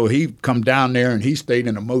 Well, he come down there, and he stayed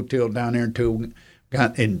in a motel down there until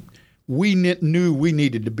and we knew we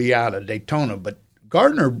needed to be out of Daytona. But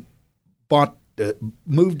Gardner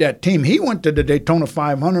moved that team. He went to the Daytona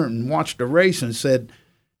 500 and watched the race and said,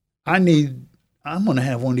 I'm going to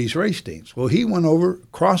have one of these race teams. Well, he went over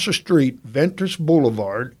across the street, Ventress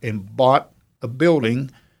Boulevard, and bought a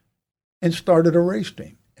building and started a race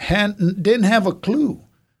team. Didn't have a clue,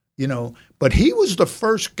 but he was the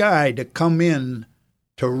first guy to come in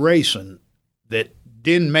to racing that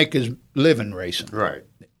didn't make his living racing. Right.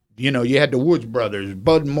 You had the Woods brothers,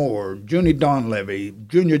 Bud Moore, Junie Donlevy,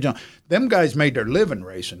 Junior John. Them guys made their living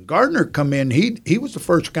racing. Gardner come in. He was the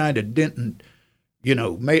first guy that didn't,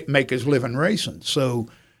 make his living racing. So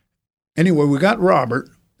anyway, we got Robert,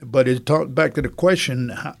 but it talked back to the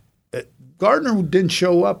question. Gardner didn't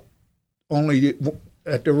show up only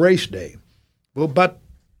at the race day. Well, but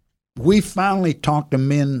we finally talked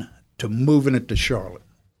him in to moving it to Charlotte.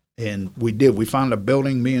 And we did. We found a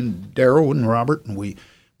building, me and Darrell and Robert, and we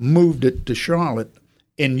moved it to Charlotte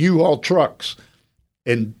in U-Haul trucks.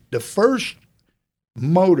 And the first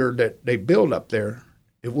motor that they built up there,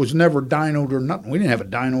 it was never dynoed or nothing. We didn't have a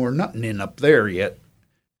dyno or nothing in up there yet.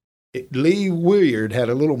 Lee Williard had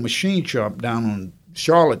a little machine shop down on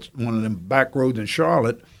Charlotte, one of them back roads in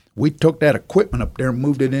Charlotte. We took that equipment up there and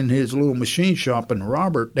moved it in his little machine shop. And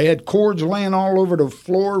Robert, they had cords laying all over the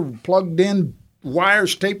floor, plugged in,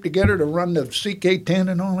 wires taped together to run the CK10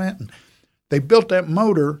 and all that. And they built that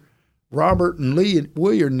motor, Robert and Lee and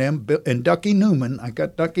Williard and them, and Ducky Newman. I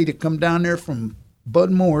got Ducky to come down there from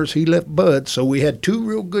Bud Moore's. He left Bud. So we had two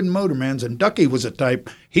real good motormans. And Ducky was a type,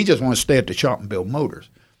 he just wanted to stay at the shop and build motors.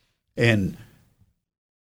 And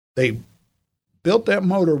they built that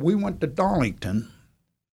motor. We went to Darlington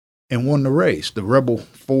and won the race, the Rebel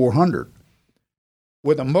 400.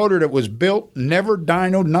 With a motor that was built, never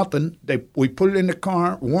dynoed, nothing. We put it in the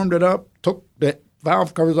car, warmed it up, took the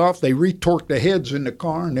valve covers off. They retorqued the heads in the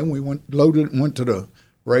car, and then we loaded it and went to the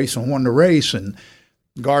race and won the race. And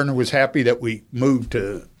Gardner was happy that we moved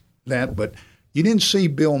to that. But you didn't see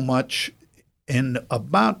Bill much. And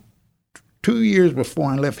about 2 years before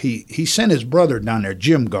I left, he sent his brother down there,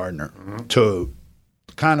 Jim Gardner, to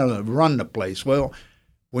kind of run the place. Well,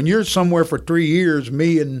 when you're somewhere for 3 years,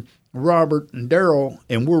 me and Robert and Darrell,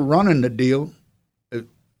 and we're running the deal,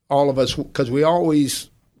 all of us, because we always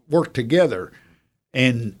work together,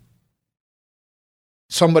 and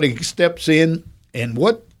somebody steps in, and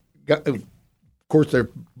of course, they're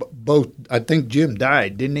both, I think Jim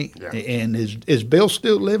died, didn't he? Yeah. And is Bill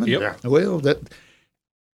still living? Yep. Yeah. Well,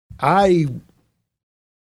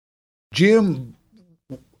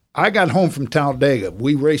 I got home from Talladega.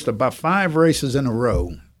 We raced about 5 races in a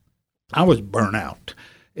row. I was burnt out.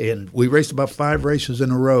 And we raced about 5 races in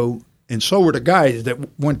a row, and so were the guys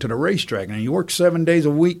that went to the racetrack. And you work 7 days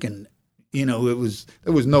a week, and there was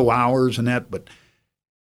no hours and that. But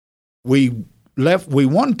we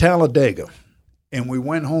won Talladega, and we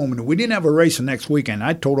went home, and we didn't have a race the next weekend.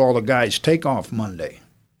 I told all the guys, take off Monday.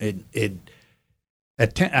 At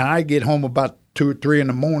 10, and I get home about 2 or 3 in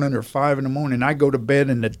the morning or 5 in the morning. I go to bed,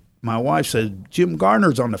 and my wife says, Jim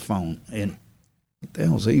Gardner's on the phone, and what the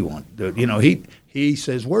hell's he want? He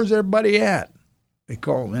says, where's everybody at? He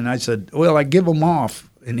called, and I said, well, I give them off.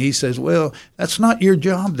 And he says, well, that's not your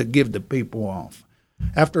job to give the people off.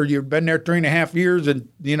 After you've been there 3.5 years and,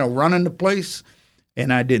 running the place,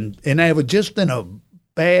 and I didn't. And I was just in a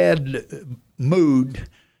bad mood,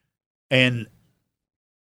 and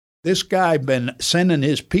this guy been sending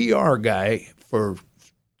his PR guy for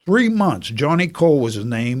 3 months. Johnny Cole was his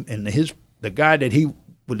name, and the guy that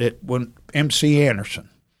went MC Anderson.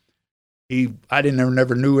 I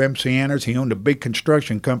never knew MC Anderson. He owned a big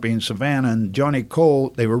construction company in Savannah, and Johnny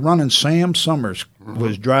Cole, they were running Sam Summers,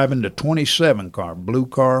 was driving the 27 car, blue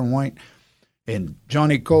car and white. And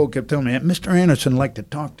Johnny Cole kept telling me, Mr. Anderson like to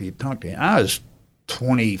talk to you. I was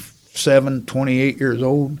 27, 28 years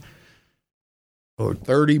old, or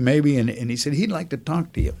 30 maybe, and he said he'd like to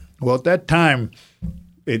talk to you. Well, at that time,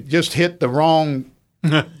 it just hit the wrong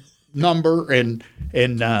number, and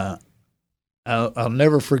I'll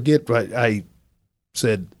never forget. I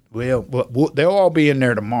said, well, they'll all be in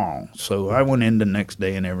there tomorrow. So I went in the next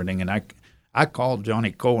day and everything, and I called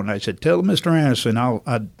Johnny Cole, and I said, tell Mr. Anderson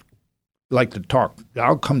I'd like to talk.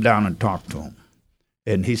 I'll come down and talk to him.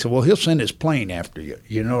 And he said, well, he'll send his plane after you.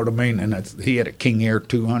 You know what I mean? And he had a King Air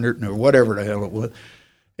 200 or whatever the hell it was.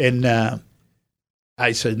 And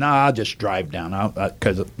I said, no, I'll just drive down.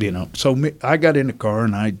 So I got in the car,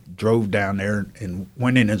 and I drove down there and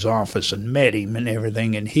went in his office and met him and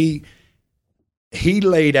everything. And he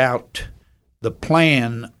laid out the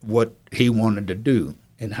plan, what he wanted to do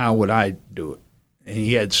and how would I do it. And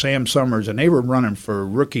he had Sam Summers, and they were running for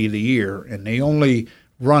Rookie of the Year, and they only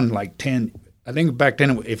run like 10. I think back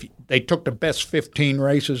then, if they took the best 15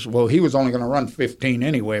 races, well, he was only going to run 15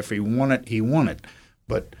 anyway. If he won it, he won it.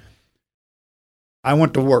 But I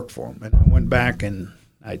went to work for him, and I went back, and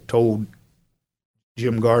I told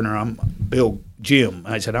Jim Gardner, Jim.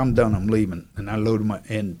 I said, I'm done, I'm leaving. And I loaded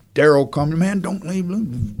and Darrell come, man, don't leave.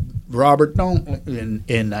 Robert, don't.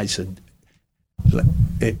 And I said,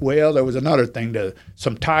 Well, there was another thing.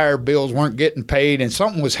 Some tire bills weren't getting paid, and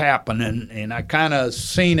something was happening, and I kind of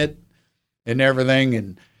seen it and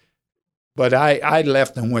everything. But I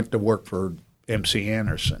left and went to work for MC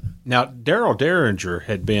Anderson. Now, Darrell Derringer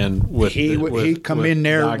had been with he come in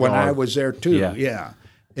there DiGard. When I was there too. Yeah.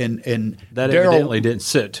 And that Darrell, evidently didn't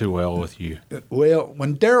sit too well with you. Well,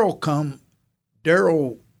 when Darrell come,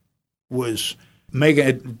 Darrell was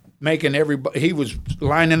making everybody. He was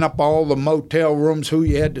lining up all the motel rooms, who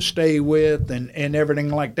you had to stay with, and everything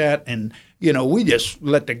like that. And we just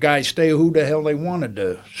let the guys stay who the hell they wanted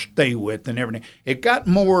to stay with, and everything. It got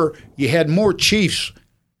more. You had more chiefs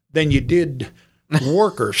than you did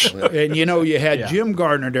workers, and you had Jim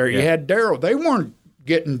Gardner there. You had Darrell. They weren't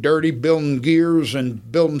getting dirty, building gears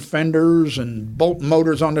and building fenders and bolting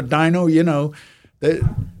motors on the dyno.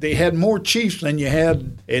 They had more chiefs than you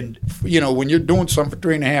had. And, when you're doing something for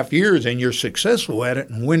 3.5 years and you're successful at it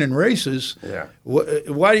and winning races,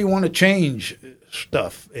 why do you want to change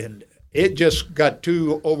stuff? And it just got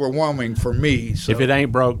too overwhelming for me. So if it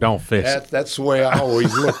ain't broke, don't fix it. That's the way I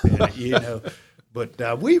always looked at it, But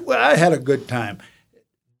I had a good time.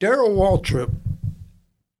 Darrell Waltrip,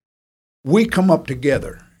 we come up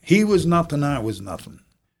together. He was nothing, I was nothing.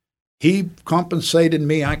 He compensated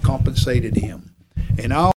me, I compensated him.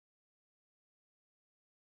 And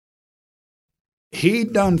he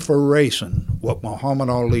done for racing what Muhammad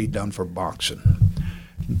Ali done for boxing.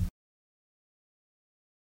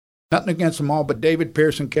 Nothing against them all, but David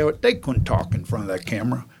Pearson, they couldn't talk in front of that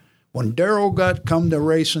camera. When Darrell come to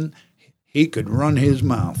racing, he could run his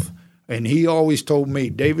mouth. And he always told me,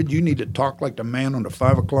 David, you need to talk like the man on the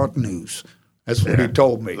 5 o'clock news. That's what he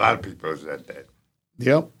told me. A lot of people said that.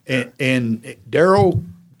 Yep. And Darrell,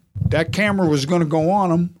 that camera was going to go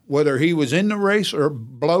on him, whether he was in the race or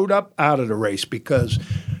blowed up out of the race, because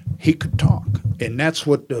he could talk. And that's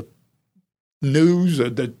what the news or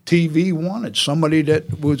the TV wanted, somebody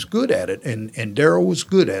that was good at it. And Darrell was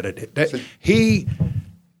good at it. He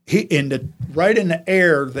right in the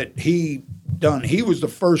air that he done. He was the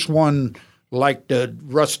first one, like the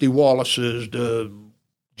Rusty Wallaces, the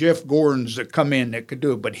Jeff Gordons that come in that could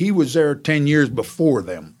do it. But he was there 10 years before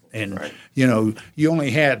them. And, you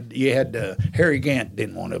had Harry Gant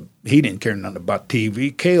he didn't care nothing about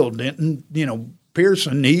TV. Cale didn't,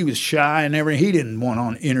 Pearson, he was shy and everything. He didn't want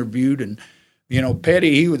on interviewed. And,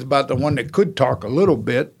 Petty, he was about the one that could talk a little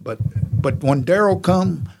bit. But when Darrell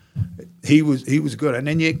come, he was good. And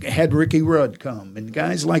then you had Ricky Rudd come and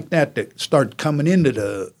guys like that start coming into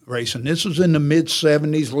the racing. This was in the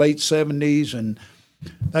mid-'70s, late 70s, and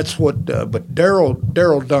that's what but Darrell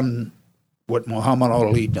done what Muhammad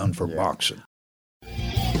Ali done for boxing.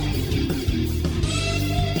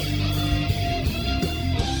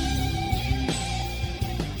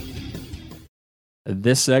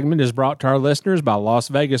 This segment is brought to our listeners by Las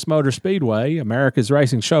Vegas Motor Speedway, America's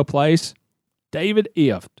racing showplace. David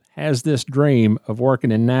Ifft has this dream of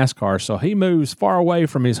working in NASCAR, so he moves far away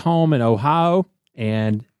from his home in Ohio,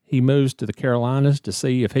 and he moves to the Carolinas to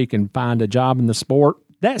see if he can find a job in the sport.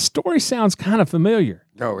 That story sounds kind of familiar.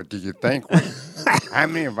 No, do you think? How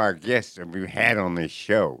many of our guests that we've had on this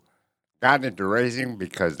show got into racing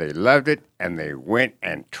because they loved it and they went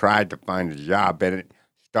and tried to find a job in it,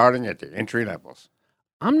 starting at the entry levels?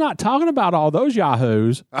 I'm not talking about all those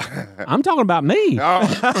yahoos. I'm talking about me.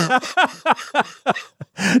 Oh.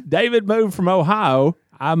 David moved from Ohio.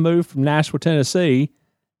 I moved from Nashville, Tennessee.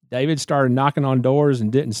 David started knocking on doors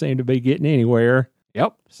and didn't seem to be getting anywhere.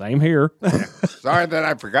 Yep, same here. Sorry that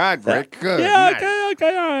I forgot, Rick. Good. Yeah,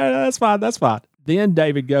 okay, all right, that's fine. Then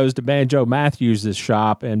David goes to Banjo Matthews'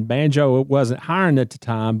 shop, and Banjo wasn't hiring at the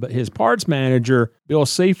time, but his parts manager, Bill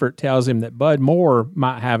Seifert, tells him that Bud Moore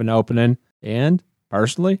might have an opening, and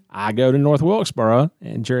personally, I go to North Wilkesboro,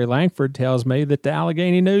 and Jerry Langford tells me that the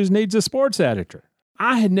Allegheny News needs a sports editor.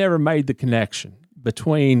 I had never made the connection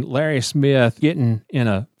between Larry Smith getting in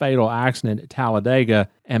a fatal accident at Talladega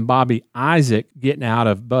and Bobby Isaac getting out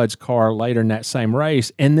of Bud's car later in that same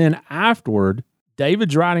race. And then afterward,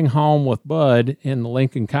 David's riding home with Bud in the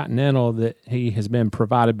Lincoln Continental that he has been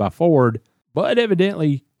provided by Ford. Bud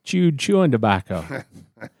evidently chewed chewing tobacco,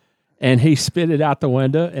 and he spit it out the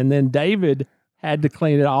window, and then David had to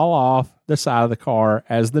clean it all off the side of the car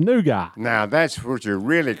as the new guy. Now, that's what you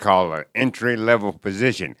really call an entry-level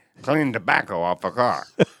position, clean tobacco off a car.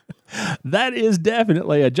 That is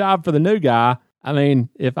definitely a job for the new guy. I mean,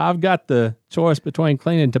 if I've got the choice between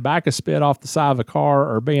cleaning tobacco spit off the side of a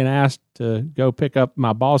car or being asked to go pick up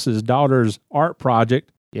my boss's daughter's art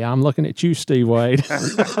project, yeah, I'm looking at you, Steve Wade.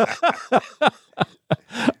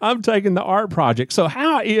 I'm taking the art project. So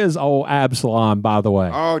how is old Absalom, by the way?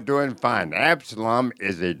 Oh, doing fine. Absalom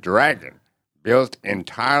is a dragon. built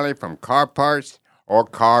entirely from car parts or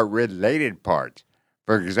car-related parts.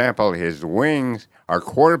 For example, his wings are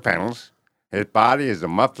quarter panels, his body is a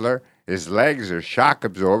muffler, his legs are shock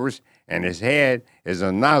absorbers, and his head is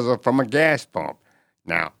a nozzle from a gas pump.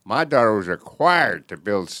 Now, my daughter was required to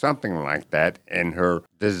build something like that in her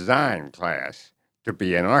design class to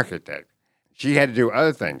be an architect. She had to do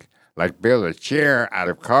other things, like build a chair out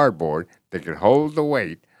of cardboard that could hold the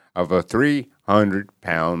weight of a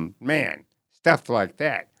 300-pound man. Stuff like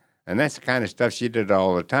that. And that's the kind of stuff she did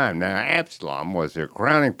all the time. Now, Absalom was her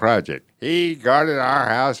crowning project. He guarded our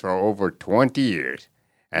house for over 20 years.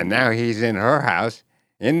 And now he's in her house,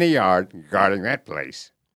 in the yard, guarding that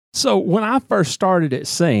place. So when I first started at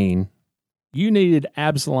Scene, you needed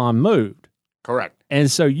Absalom moved. Correct.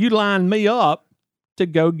 And so you lined me up to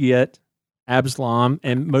go get Absalom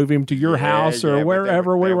and move him to your house or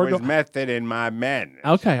wherever we were going. There was method in my madness.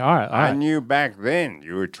 Okay, all right. I knew back then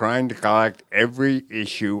you were trying to collect every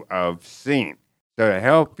issue of Scene. So to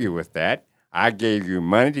help you with that, I gave you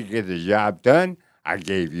money to get the job done, I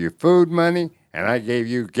gave you food money, and I gave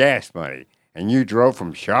you gas money. And you drove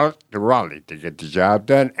from Charlotte to Raleigh to get the job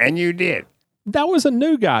done, and you did. That was a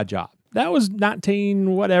new guy job. That was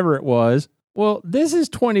 19 whatever it was. Well, this is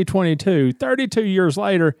 2022, 32 years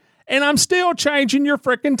later, and I'm still changing your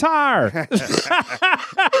freaking tire.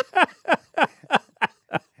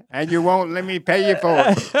 And you won't let me pay you for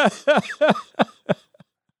it.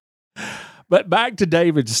 But back to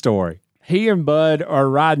David's story. He and Bud are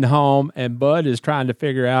riding home, and Bud is trying to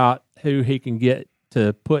figure out who he can get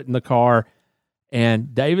to put in the car.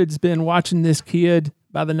 And David's been watching this kid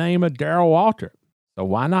by the name of Darrell Waltrip. So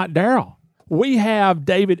why not Darrell? We have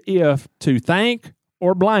David Ifft to thank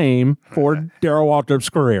or blame for Darrell Waltrip's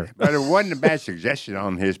career. But it wasn't a bad suggestion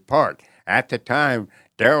on his part. At the time,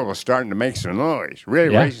 Darrell was starting to make some noise,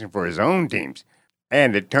 really racing for his own teams.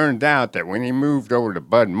 And it turned out that when he moved over to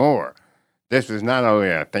Bud Moore, this was not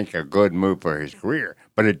only, I think, a good move for his career,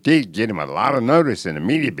 but it did get him a lot of notice in the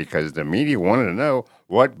media because the media wanted to know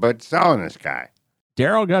what Bud saw in this guy.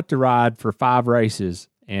 Darrell got to ride for 5 races,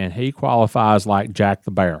 and he qualifies like Jack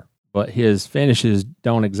the Bear. But his finishes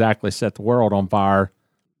don't exactly set the world on fire.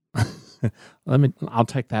 I'll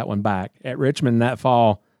take that one back. At Richmond that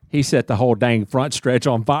fall, he set the whole dang front stretch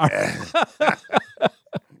on fire.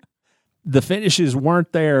 The finishes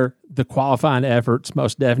weren't there. The qualifying efforts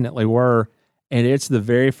most definitely were. And it's the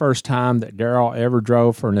very first time that Darrell ever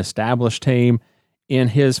drove for an established team. In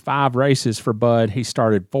his 5 races for Bud, he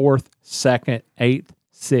started 4th, 2nd, 8th,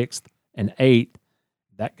 6th, and 8th.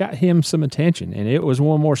 That got him some attention, and it was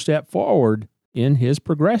one more step forward in his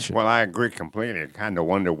progression. Well, I agree completely. I kind of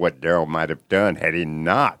wonder what Darrell might have done had he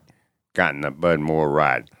not gotten a Bud Moore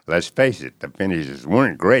ride. Let's face it, the finishes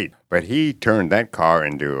weren't great, but he turned that car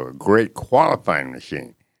into a great qualifying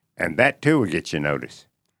machine, and that, too, would get you notice.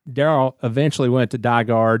 Darrell eventually went to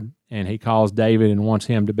DiGard, and he calls David and wants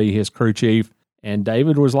him to be his crew chief. And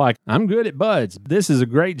David was like, I'm good at Bud's. This is a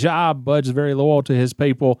great job. Bud's very loyal to his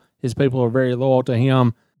people. His people are very loyal to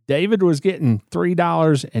him. David was getting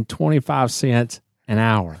 $3.25 an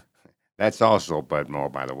hour. That's also Bud Moore,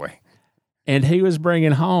 by the way. And he was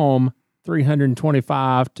bringing home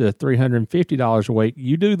 $325 to $350 a week.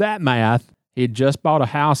 You do that math. He had just bought a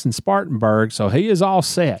house in Spartanburg, so he is all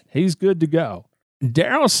set. He's good to go.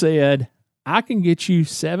 Darrell said, I can get you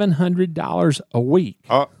 $700 a week.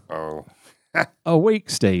 Uh-oh. A week,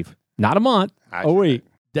 Steve. Not a month, a week.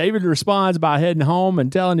 David responds by heading home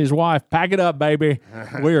and telling his wife, pack it up, baby.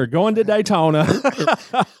 We are going to Daytona,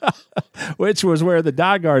 which was where the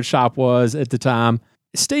DiGard shop was at the time.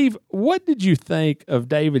 Steve, what did you think of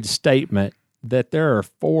David's statement that there are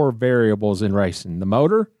 4 variables in racing? The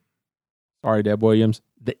motor, sorry, Deb Williams,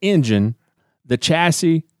 the engine, the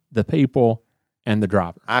chassis, the people, and the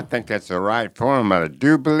driver. I think that's the right form, but I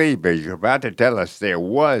do believe, as you're about to tell us, there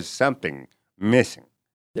was something missing.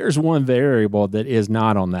 There's one variable that is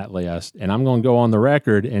not on that list, and I'm going to go on the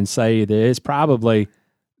record and say that it's probably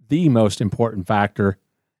the most important factor,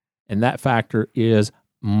 and that factor is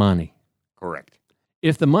money. Correct.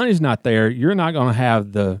 If the money's not there, you're not going to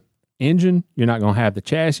have the engine, you're not going to have the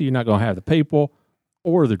chassis, you're not going to have the people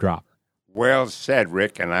or the driver. Well said,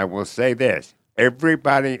 Rick, and I will say this.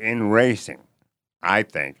 Everybody in racing, I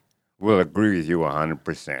think, will agree with you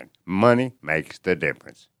 100%. Money makes the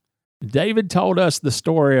difference. David told us the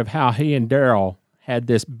story of how he and Darrell had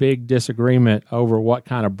this big disagreement over what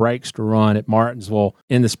kind of brakes to run at Martinsville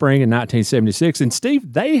in the spring of 1976. And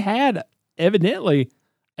Steve, they had evidently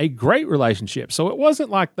a great relationship. So it wasn't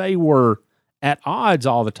like they were at odds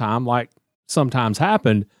all the time like sometimes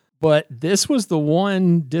happened, but this was the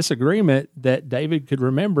one disagreement that David could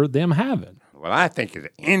remember them having. Well, I think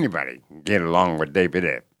that anybody can get along with David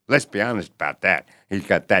Ifft. Let's be honest about that. He's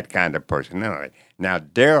got that kind of personality. Now,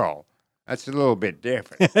 Darrell, that's a little bit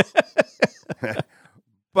different.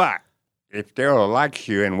 But if Darrell likes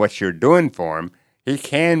you and what you're doing for him, he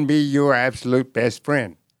can be your absolute best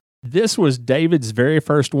friend. This was David's very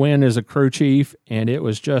first win as a crew chief, and it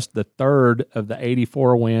was just the third of the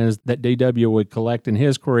 84 wins that DW would collect in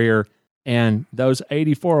his career. And those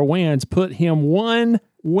 84 wins put him one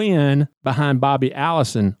win behind Bobby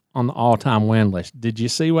Allison on the all-time win list. Did you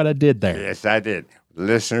see what I did there? Yes, I did.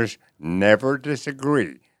 Listeners, never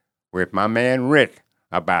disagree with my man Rick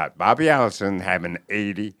about Bobby Allison having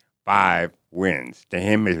 85 wins. To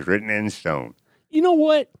him, is written in stone. You know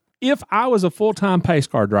what? If I was a full-time pace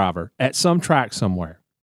car driver at some track somewhere,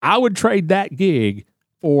 I would trade that gig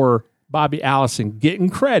for Bobby Allison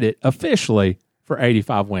getting credit officially for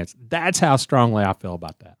 85 wins. That's how strongly I feel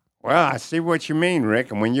about that. Well, I see what you mean,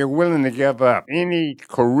 Rick. And when you're willing to give up any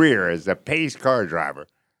career as a pace car driver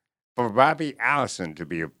for Bobby Allison to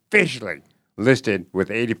be officially listed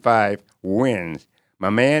with 85 wins,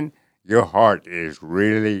 my man, your heart is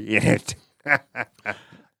really in it.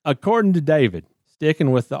 According to David,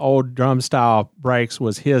 sticking with the old drum style brakes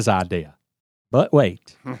was his idea. But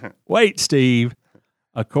wait, Steve.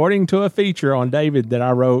 According to a feature on David that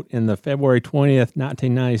I wrote in the February 20th,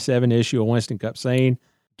 1997 issue of Winston Cup Scene,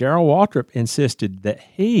 Darrell Waltrip insisted that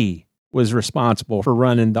he was responsible for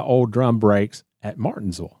running the old drum brakes at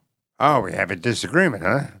Martinsville. Oh, we have a disagreement,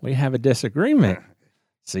 huh? We have a disagreement.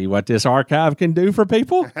 See what this archive can do for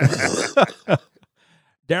people?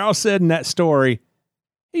 Darrell said in that story,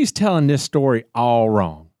 he's telling this story all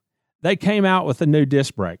wrong. They came out with the new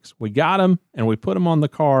disc brakes. We got them, and we put them on the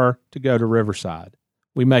car to go to Riverside.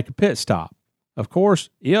 We make a pit stop. Of course,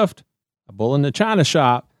 Ifft, a bull in the china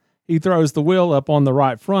shop, he throws the wheel up on the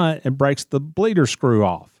right front and breaks the bleeder screw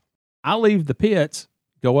off. I leave the pits,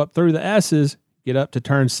 go up through the S's, get up to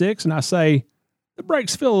turn 6, and I say, the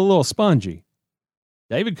brakes feel a little spongy.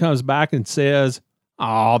 David comes back and says,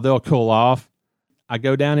 oh, they'll cool off. I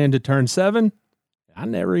go down into turn 7. I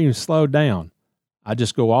never even slowed down. I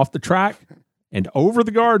just go off the track and over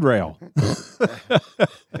the guardrail.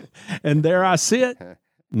 And there I sit,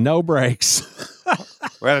 no brakes.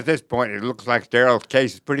 Well, at this point, it looks like Darrell's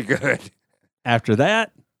case is pretty good. After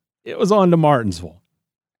that, it was on to Martinsville.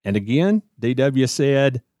 And again, DW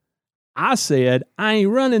said, I ain't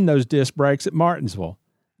running those disc brakes at Martinsville.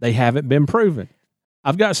 They haven't been proven.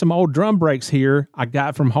 I've got some old drum brakes here I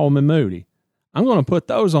got from Holman Moody. I'm going to put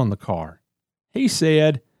those on the car. He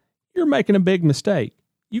said, you're making a big mistake.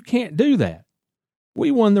 You can't do that.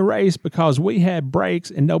 We won the race because we had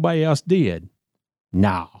brakes and nobody else did.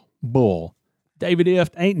 Nah, bull. David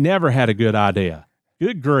Ifft ain't never had a good idea.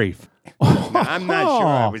 Good grief. Now, I'm not sure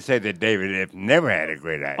I would say that David Ifft never had a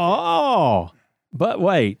great idea. Oh, but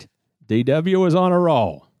wait. DW was on a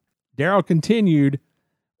roll. Darrell continued,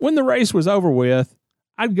 when the race was over with,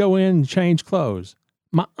 I'd go in and change clothes.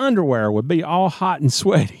 My underwear would be all hot and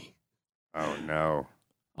sweaty. Oh, no.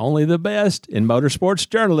 Only the best in motorsports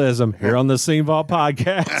journalism here on the Scene Vault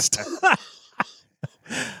podcast.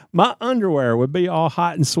 My underwear would be all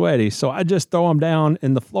hot and sweaty, so I just throw them down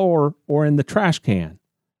in the floor or in the trash can.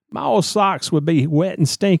 My old socks would be wet and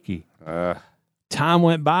stinky. Time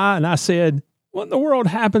went by, and I said, what in the world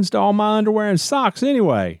happens to all my underwear and socks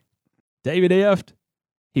anyway? David Ifft,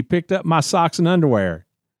 he picked up my socks and underwear.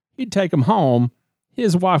 He'd take them home,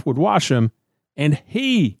 his wife would wash them, and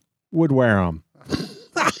he would wear them.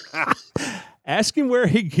 Ask him where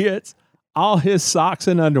he gets all his socks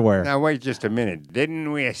and underwear. Now, wait just a minute.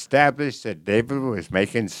 Didn't we establish that David was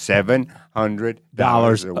making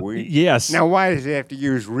 $700 a week? Yes. Now, why does he have to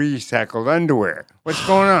use recycled underwear? What's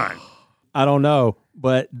going on? I don't know,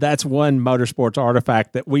 but that's one motorsports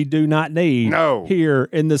artifact that we do not need here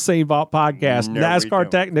in the Scene Vault podcast, No, NASCAR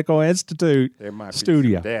Technical Institute There might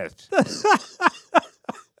studio. be some deaths.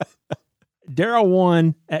 Darrell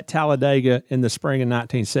won at Talladega in the spring of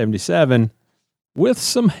 1977 with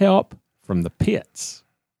some help from the pits.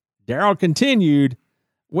 Darrell continued,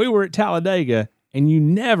 we were at Talladega, and you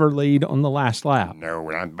never lead on the last lap. No,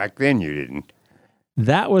 not back then you didn't.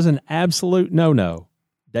 That was an absolute no-no.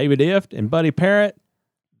 David Ifft and Buddy Parrott,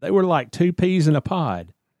 they were like two peas in a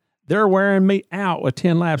pod. They're wearing me out with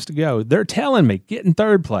 10 laps to go. They're telling me, get in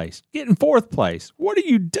third place, get in fourth place. What are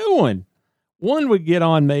you doing? One would get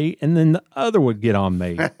on me, and then the other would get on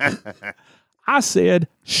me. I said,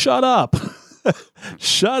 shut up.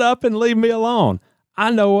 Shut up and leave me alone.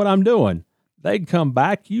 I know what I'm doing. They'd come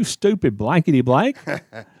back, you stupid blankety blank.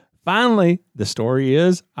 Finally, the story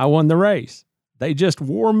is I won the race. They just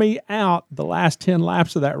wore me out the last 10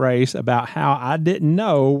 laps of that race about how I didn't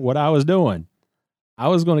know what I was doing. I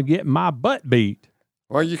was going to get my butt beat.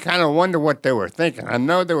 Well, you kind of wonder what they were thinking. I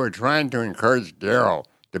know they were trying to encourage Darrell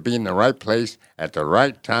to be in the right place at the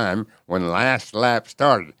right time when the last lap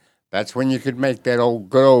started. That's when you could make that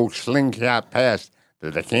good old slingshot pass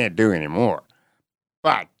that they can't do anymore.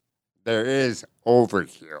 But there is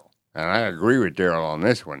overkill, and I agree with Darrell on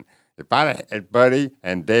this one. If I had Buddy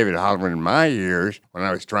and David hollering in my ears when I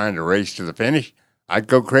was trying to race to the finish, I'd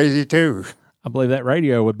go crazy too. I believe that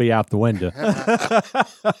radio would be out the window.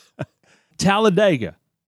 Talladega.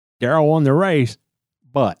 Darrell won the race,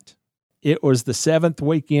 but it was the 7th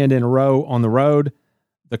weekend in a row on the road.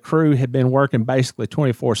 The crew had been working basically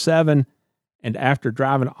 24/7, and after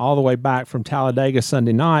driving all the way back from Talladega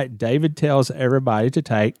Sunday night, David tells everybody to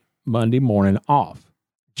take Monday morning off.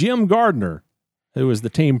 Jim Gardner, who was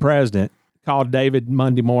the team president, called David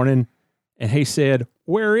Monday morning, and he said,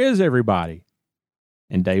 "Where is everybody?"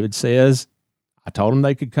 And David says, "I told them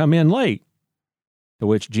they could come in late." To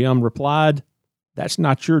which Jim replied, "That's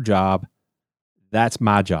not your job. That's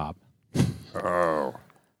my job." Oh.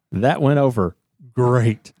 That went over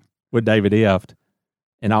great with David Ifft.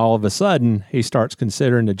 And all of a sudden, he starts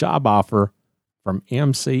considering a job offer from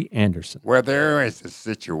MC Anderson. Well, there is a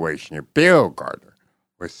situation here. Bill Gardner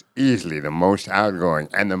was easily the most outgoing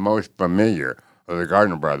and the most familiar of the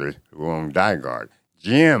Gardner brothers who owned DiGard.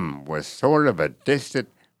 Jim was sort of a distant,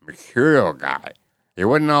 mercurial guy. There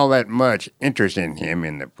wasn't all that much interest in him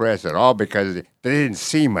in the press at all because they didn't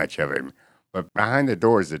see much of him. But behind the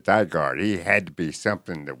doors at DiGard, he had to be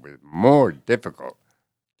something that was more difficult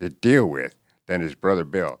to deal with than his brother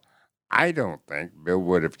Bill. I don't think Bill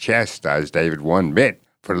would have chastised David one bit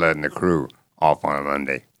for letting the crew off on a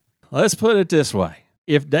Monday. Let's put it this way.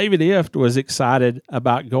 If David Ifft was excited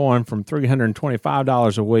about going from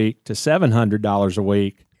 $325 a week to $700 a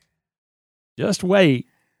week, just wait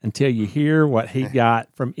until you hear what he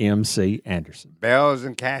got from MC Anderson. Bells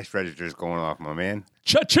and cash registers going off, my man.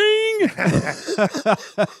 Cha-ching!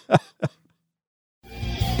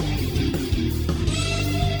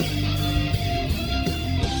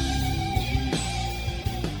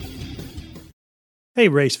 Hey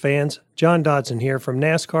race fans, John Dodson here from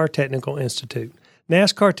NASCAR Technical Institute.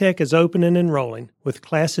 NASCAR Tech is open and enrolling, with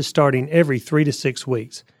classes starting every 3 to 6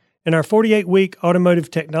 weeks. In our 48-week automotive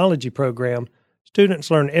technology program, students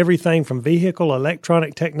learn everything from vehicle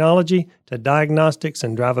electronic technology to diagnostics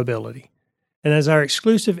and drivability. And as our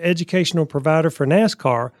exclusive educational provider for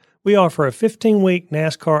NASCAR, we offer a 15-week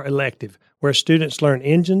NASCAR elective where students learn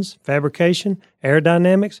engines, fabrication,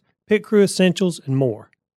 aerodynamics, pit crew essentials, and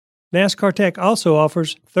more. NASCAR Tech also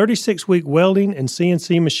offers 36-week welding and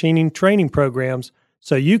CNC machining training programs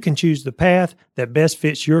so you can choose the path that best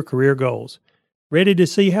fits your career goals. Ready to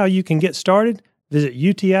see how you can get started? Visit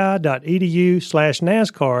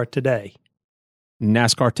uti.edu/NASCAR today.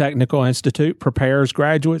 NASCAR Technical Institute prepares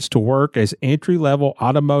graduates to work as entry-level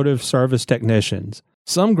automotive service technicians.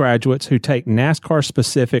 Some graduates who take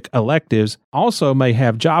NASCAR-specific electives also may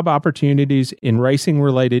have job opportunities in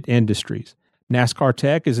racing-related industries. NASCAR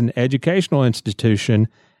Tech is an educational institution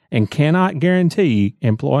and cannot guarantee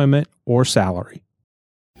employment or salary.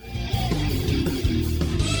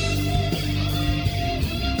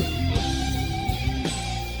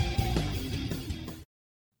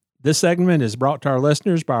 This segment is brought to our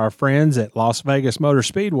listeners by our friends at Las Vegas Motor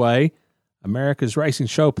Speedway, America's racing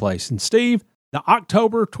showplace. And Steve, the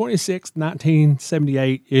October 26,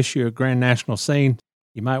 1978 issue of Grand National Scene,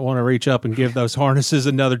 you might want to reach up and give those harnesses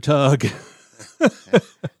another tug.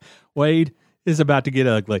 Wade is about to get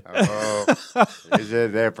ugly. Oh, is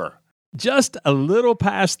it ever? Just a little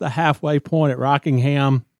past the halfway point at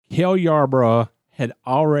Rockingham, Cale Yarborough had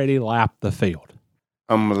already lapped the field.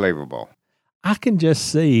 Unbelievable. I can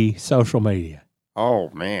just see social media.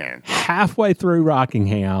 Oh, man. Halfway through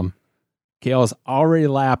Rockingham, Cale's already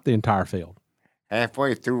lapped the entire field.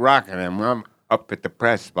 Halfway through Rockingham, I'm up at the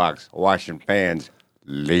press box watching fans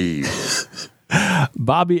leave.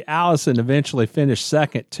 Bobby Allison eventually finished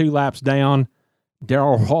second, 2 laps down.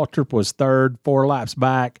 Darrell Waltrip was third, 4 laps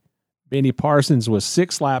back. Benny Parsons was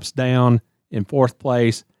 6 laps down in 4th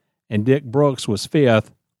place. And Dick Brooks was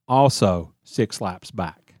 5th, also 6 laps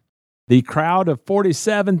back. The crowd of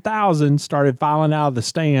 47,000 started filing out of the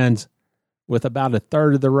stands with about a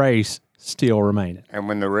third of the race still remaining. And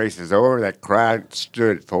when the race is over, that crowd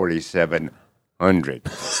stood at 4,700.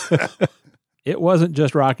 It wasn't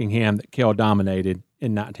just Rockingham that Cale dominated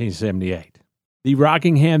in 1978. The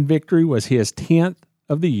Rockingham victory was his 10th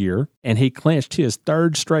of the year, and he clinched his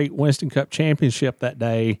 3rd straight Winston Cup championship that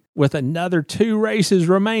day with another 2 races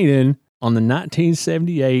remaining on the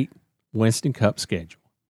 1978 Winston Cup schedule.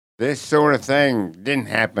 This sort of thing didn't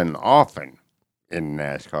happen often in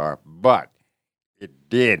NASCAR, but It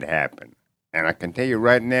did happen. And I can tell you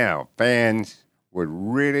right now, fans would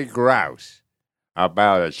really grouse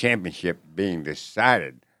about a championship being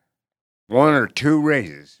decided 1 or 2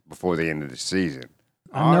 races before the end of the season.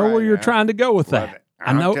 I know where you're trying to go with that.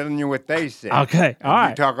 I'm I know. telling you what they say. Okay, all right.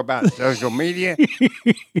 You talk about social media.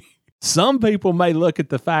 Some people may look at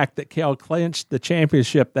the fact that Cale clinched the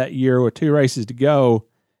championship that year with 2 races to go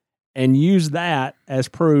and use that as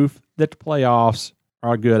proof that the playoffs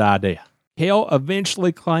are a good idea. Cale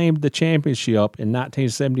eventually claimed the championship in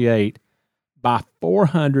 1978 by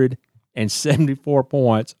 474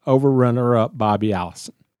 points over runner-up Bobby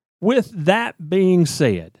Allison. With that being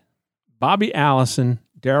said, Bobby Allison,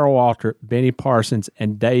 Darrell Waltrip, Benny Parsons,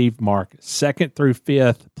 and Dave Marcus, 2nd through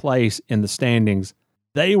 5th place in the standings,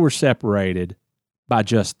 they were separated by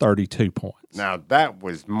just 32 points. Now, that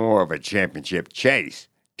was more of a championship chase.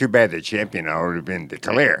 Too bad the champion had already been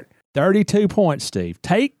declared. 32 points, Steve.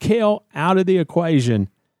 Take Cale out of the equation,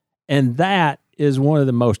 and that is one of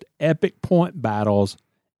the most epic point battles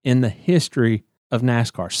in the history of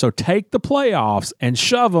NASCAR. So take the playoffs and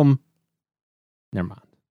shove them. Never mind.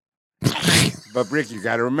 But, Rick, you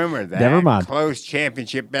got to remember that Never mind. Close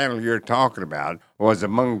championship battle you're talking about was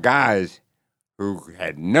among guys who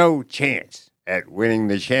had no chance at winning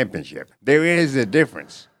the championship. There is a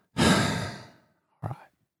difference. All right.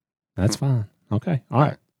 That's fine. Okay. All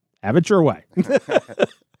right. Have it your way.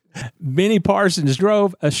 Benny Parsons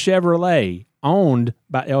drove a Chevrolet owned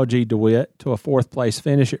by L.G. DeWitt to a 4th-place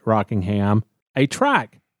finish at Rockingham, a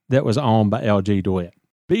track that was owned by L.G. DeWitt.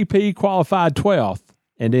 BP qualified 12th,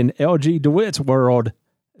 and in L.G. DeWitt's world,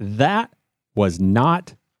 that was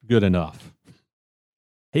not good enough.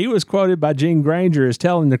 He was quoted by Gene Granger as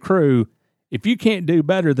telling the crew, "If you can't do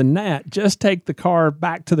better than that, just take the car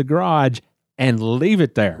back to the garage and leave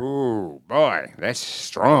it there." Ooh, boy, that's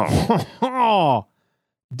strong.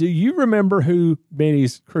 Do you remember who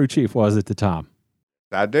Benny's crew chief was at the time?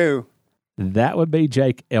 I do. That would be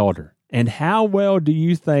Jake Elder. And how well do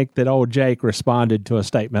you think that old Jake responded to a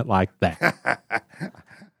statement like that?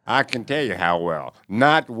 I can tell you how well.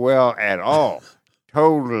 Not well at all.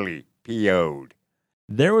 Totally PO'd.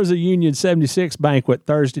 There was a Union 76 banquet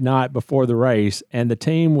Thursday night before the race, and the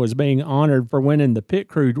team was being honored for winning the pit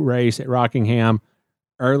crew race at Rockingham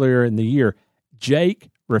earlier in the year. Jake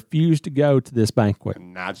refused to go to this banquet.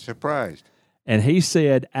 I'm not surprised. And he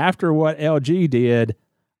said, after what LG did,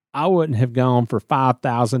 I wouldn't have gone for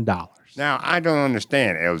 $5,000. Now, I don't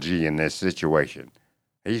understand LG in this situation.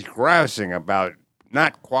 He's grousing about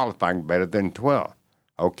not qualifying better than 12th,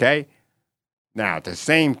 okay? Now, at the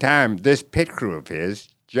same time, this pit crew of his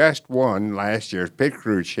just won last year's pit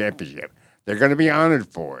crew championship. They're going to be honored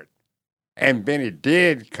for it. And Benny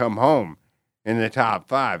did come home in the top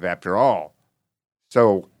 5 after all.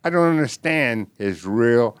 So I don't understand his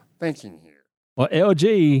real thinking here. Well,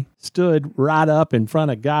 LG stood right up in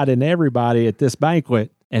front of God and everybody at this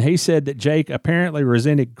banquet, and he said that Jake apparently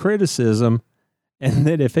resented criticism and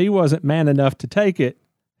that if he wasn't man enough to take it,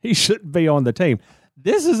 he shouldn't be on the team.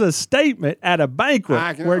 This is a statement at a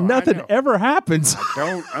banquet where nothing ever happens. I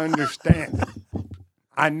don't understand it.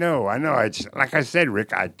 I know. It's, like I said,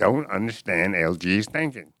 Rick, I don't understand LG's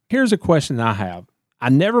thinking. Here's a question I have. I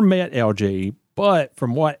never met LG, but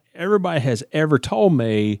from what everybody has ever told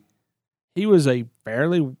me, he was a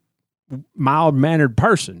fairly mild-mannered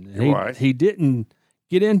person. He didn't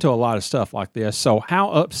get into a lot of stuff like this. So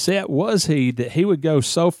how upset was he that he would go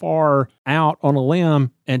so far out on a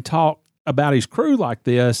limb and talk about his crew like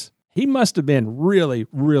this? He must have been really,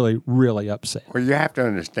 really, really upset. Well, you have to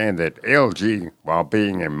understand that LG, while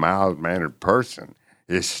being a mild-mannered person,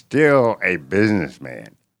 is still a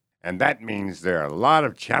businessman. And that means there are a lot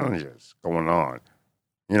of challenges going on.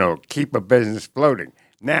 You know, keep a business floating.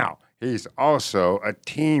 Now, he's also a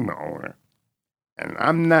team owner. And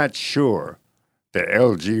I'm not sure that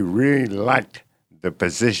LG really liked the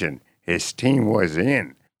position his team was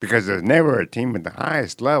in, because there's never a team at the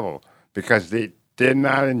highest level, because they did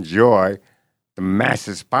not enjoy the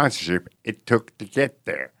massive sponsorship it took to get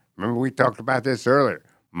there. Remember, we talked about this earlier.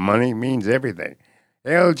 Money means everything.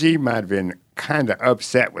 LG might have been kind of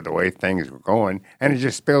upset with the way things were going, and it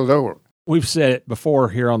just spilled over. We've said it before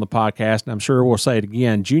here on the podcast, and I'm sure we'll say it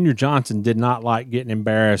again. Junior Johnson did not like getting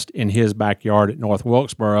embarrassed in his backyard at North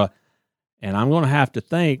Wilkesboro, and I'm going to have to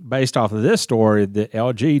think, based off of this story, that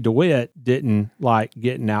LG DeWitt didn't like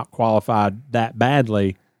getting out-qualified that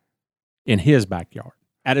badly in his backyard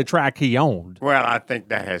at a track he owned. Well, I think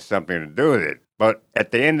that has something to do with it. But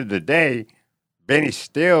at the end of the day, Benny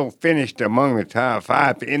still finished among the top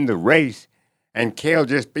 5 in the race, and Cale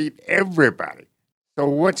just beat everybody. So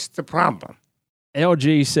what's the problem?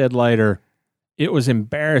 LG said later, It was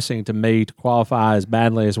embarrassing to me to qualify as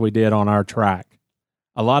badly as we did on our track.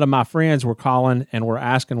 A lot of my friends were calling and were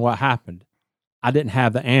asking what happened. I didn't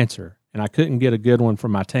have the answer, and I couldn't get a good one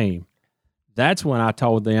from my team. That's when I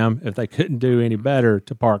told them if they couldn't do any better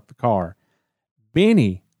to park the car.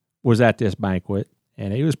 Benny was at this banquet,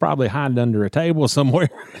 and he was probably hiding under a table somewhere.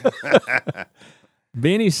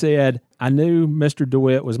 Benny said, I knew Mr.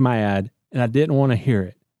 DeWitt was mad, and I didn't want to hear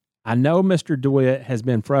it. I know Mr. DeWitt has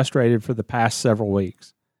been frustrated for the past several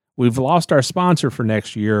weeks. We've lost our sponsor for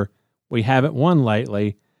next year. We haven't won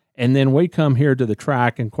lately, and then we come here to the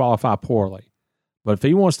track and qualify poorly. But if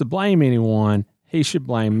he wants to blame anyone, he should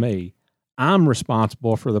blame me. I'm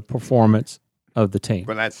responsible for the performance of the team.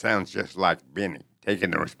 Well, that sounds just like Benny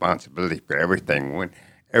taking the responsibility for everything when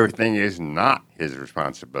everything is not his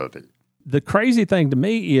responsibility. The crazy thing to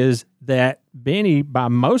me is that Benny, by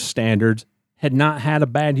most standards, had not had a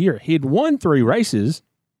bad year. He had won 3 races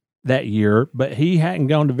that year, but he hadn't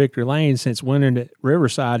gone to victory lane since winning at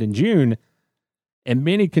Riverside in June. And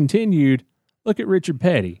Benny continued, look at Richard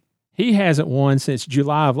Petty. He hasn't won since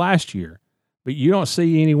July of last year, but you don't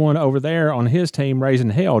see anyone over there on his team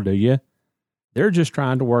raising hell, do you? They're just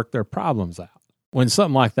trying to work their problems out. When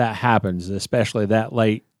something like that happens, especially that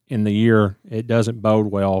late in the year, it doesn't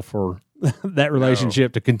bode well for that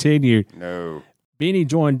relationship to continue. No. Benny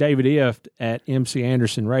joined David Ifft at MC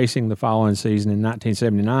Anderson Racing the following season in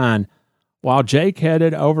 1979, while Jake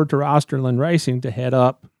headed over to Osterland Racing to head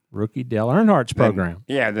up rookie Dale Earnhardt's program.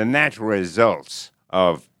 The natural results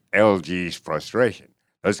of LG's frustration.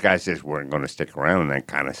 Those guys just weren't going to stick around in that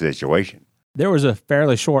kind of situation. There was a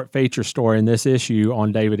fairly short feature story in this issue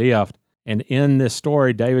on David Ifft, and in this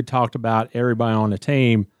story, David talked about everybody on the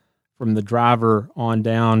team, from the driver on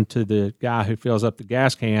down to the guy who fills up the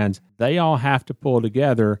gas cans. They all have to pull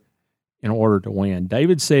together in order to win.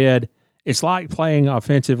 David said, it's like playing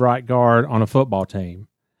offensive right guard on a football team.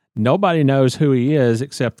 Nobody knows who he is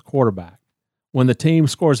except the quarterback. When the team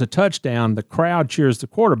scores a touchdown, the crowd cheers the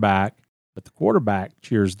quarterback, but the quarterback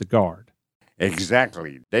cheers the guard.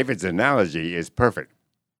 Exactly. David's analogy is perfect.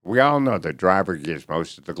 We all know the driver gets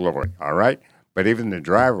most of the glory, all right? But even the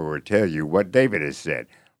driver will tell you what David has said.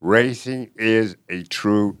 Racing is a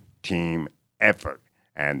true team effort,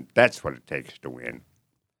 and that's what it takes to win.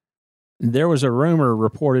 There was a rumor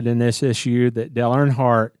reported in this issue that Dale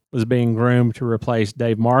Earnhardt was being groomed to replace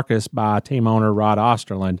Dave Marcus by team owner Rod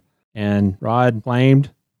Osterland, and Rod claimed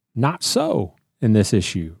not so in this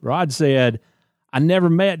issue. Rod said, I never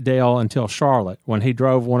met Dale until Charlotte when he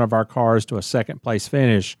drove one of our cars to a second-place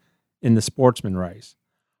finish in the Sportsman race.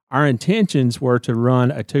 Our intentions were to run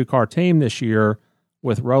a 2-car team this year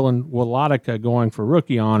with Roland Wolotica going for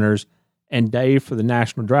rookie honors and Dave for the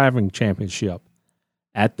National Driving Championship.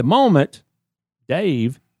 At the moment,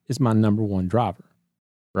 Dave is my number 1 driver.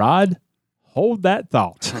 Rod, hold that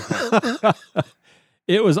thought.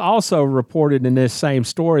 It was also reported in this same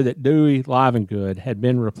story that Dewey Livengood had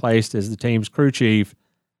been replaced as the team's crew chief,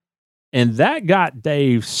 and that got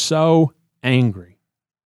Dave so angry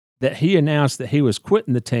that he announced that he was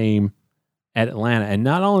quitting the team at Atlanta. And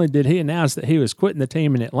not only did he announce that he was quitting the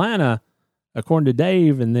team in Atlanta, according to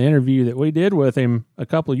Dave in the interview that we did with him a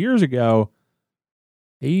couple of years ago,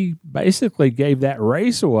 he basically gave that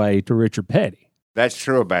race away to Richard Petty. That's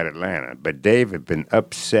true about Atlanta, but Dave had been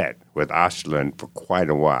upset with Osterland for quite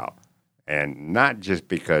a while, and not just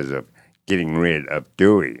because of getting rid of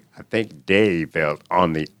Dewey. I think Dave felt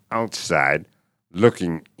on the outside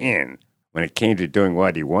looking in when it came to doing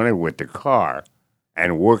what he wanted with the car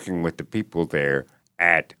and working with the people there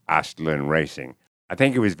at Osterland Racing. I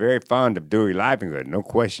think he was very fond of Dewey Livengood, no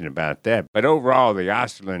question about that. But overall, the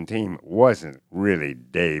Osterland team wasn't really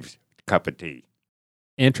Dave's cup of tea.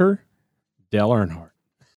 Enter Dale Earnhardt.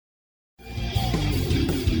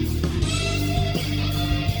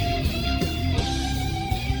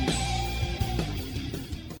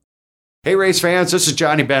 Hey, race fans, this is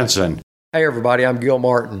Johnny Benson. Hey, everybody, I'm Gil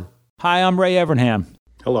Martin. Hi, I'm Ray Evernham.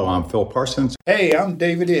 Hello, I'm Phil Parsons. Hey, I'm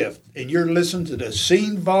David Ifft, and you're listening to the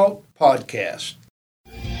Scene Vault Podcast.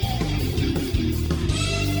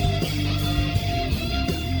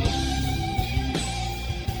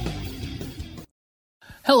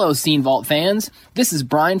 Hello, Scene Vault fans. This is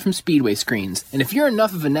Brian from Speedway Screens, and if you're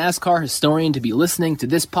enough of a NASCAR historian to be listening to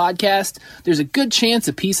this podcast, there's a good chance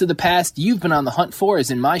a piece of the past you've been on the hunt for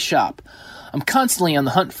is in my shop. I'm constantly on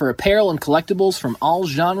the hunt for apparel and collectibles from all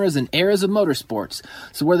genres and eras of motorsports,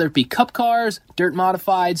 so whether it be cup cars, dirt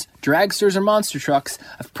modifieds, dragsters, or monster trucks,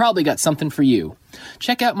 I've probably got something for you.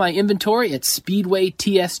 Check out my inventory at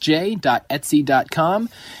speedwaytsj.etsy.com,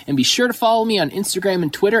 and be sure to follow me on Instagram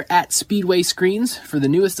and Twitter at Speedway Screens for the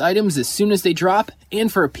newest items as soon as they drop, and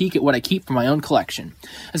for a peek at what I keep for my own collection.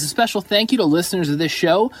 As a special thank you to listeners of this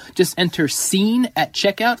show, just enter SCENE at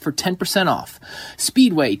checkout for 10% off.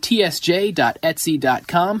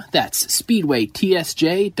 speedwaytsj.etsy.com. That's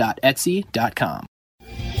speedwaytsj.etsy.com.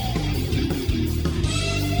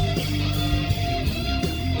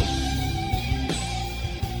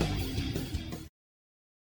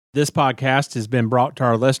 This podcast has been brought to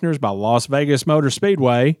our listeners by Las Vegas Motor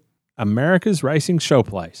Speedway, America's racing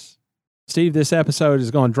showplace. Steve, this episode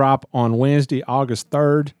is going to drop on Wednesday, August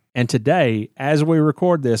 3rd. And today, as we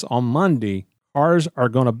record this on Monday, cars are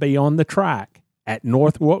going to be on the track at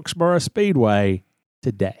North Wilkesboro Speedway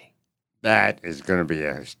today. That is going to be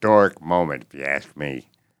a historic moment, if you ask me.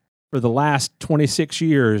 For the last 26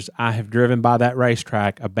 years, I have driven by that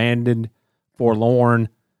racetrack, abandoned, forlorn,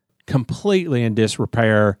 completely in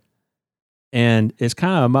disrepair, and it's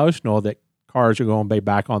kind of emotional that cars are going to be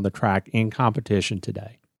back on the track in competition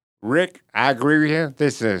today. Rick, I agree with you.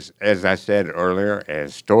 This is, as I said earlier, a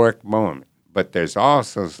historic moment. But there's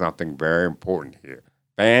also something very important here.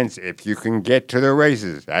 Fans, if you can get to the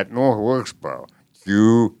races at North Wilkesboro,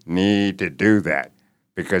 you need to do that.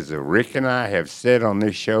 Because Rick and I have said on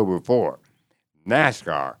this show before,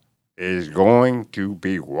 NASCAR is going to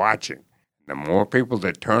be watching. The more people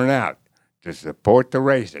that turn out to support the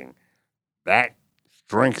racing, that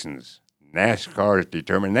strengthens NASCAR's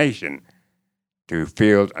determination to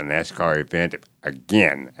field a NASCAR event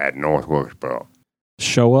again at North Wilkesboro.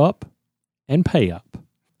 Show up and pay up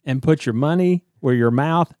and put your money where your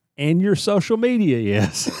mouth and your social media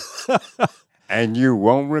is. And you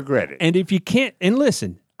won't regret it. And if you can't, and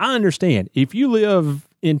listen, I understand, if you live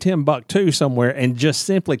in Timbuktu somewhere and just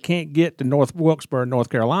simply can't get to North Wilkesboro, North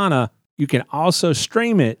Carolina, you can also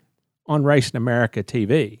stream it on Racing America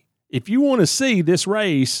TV. If you want to see this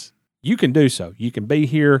race, you can do so. You can be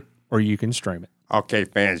here or you can stream it. Okay,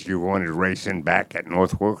 fans, you wanted racing back at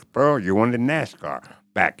North Wilkesboro. You wanted NASCAR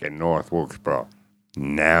back at North Wilkesboro.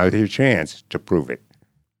 Now's your chance to prove it.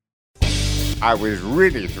 I was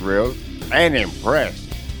really thrilled and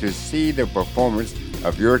impressed to see the performance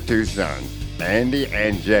of your two sons, Andy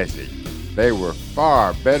and Jesse. They were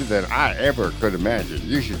far better than I ever could imagine.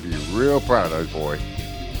 You should be real proud of those boys.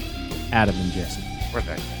 Adam and Jesse. What's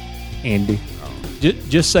that? Andy. Oh.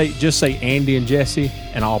 Just say Andy and Jesse,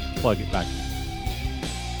 and I'll plug it back.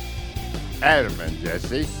 Adam and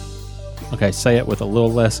Jesse. Okay, say it with a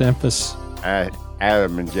little less emphasis.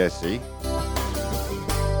 Adam and Jesse.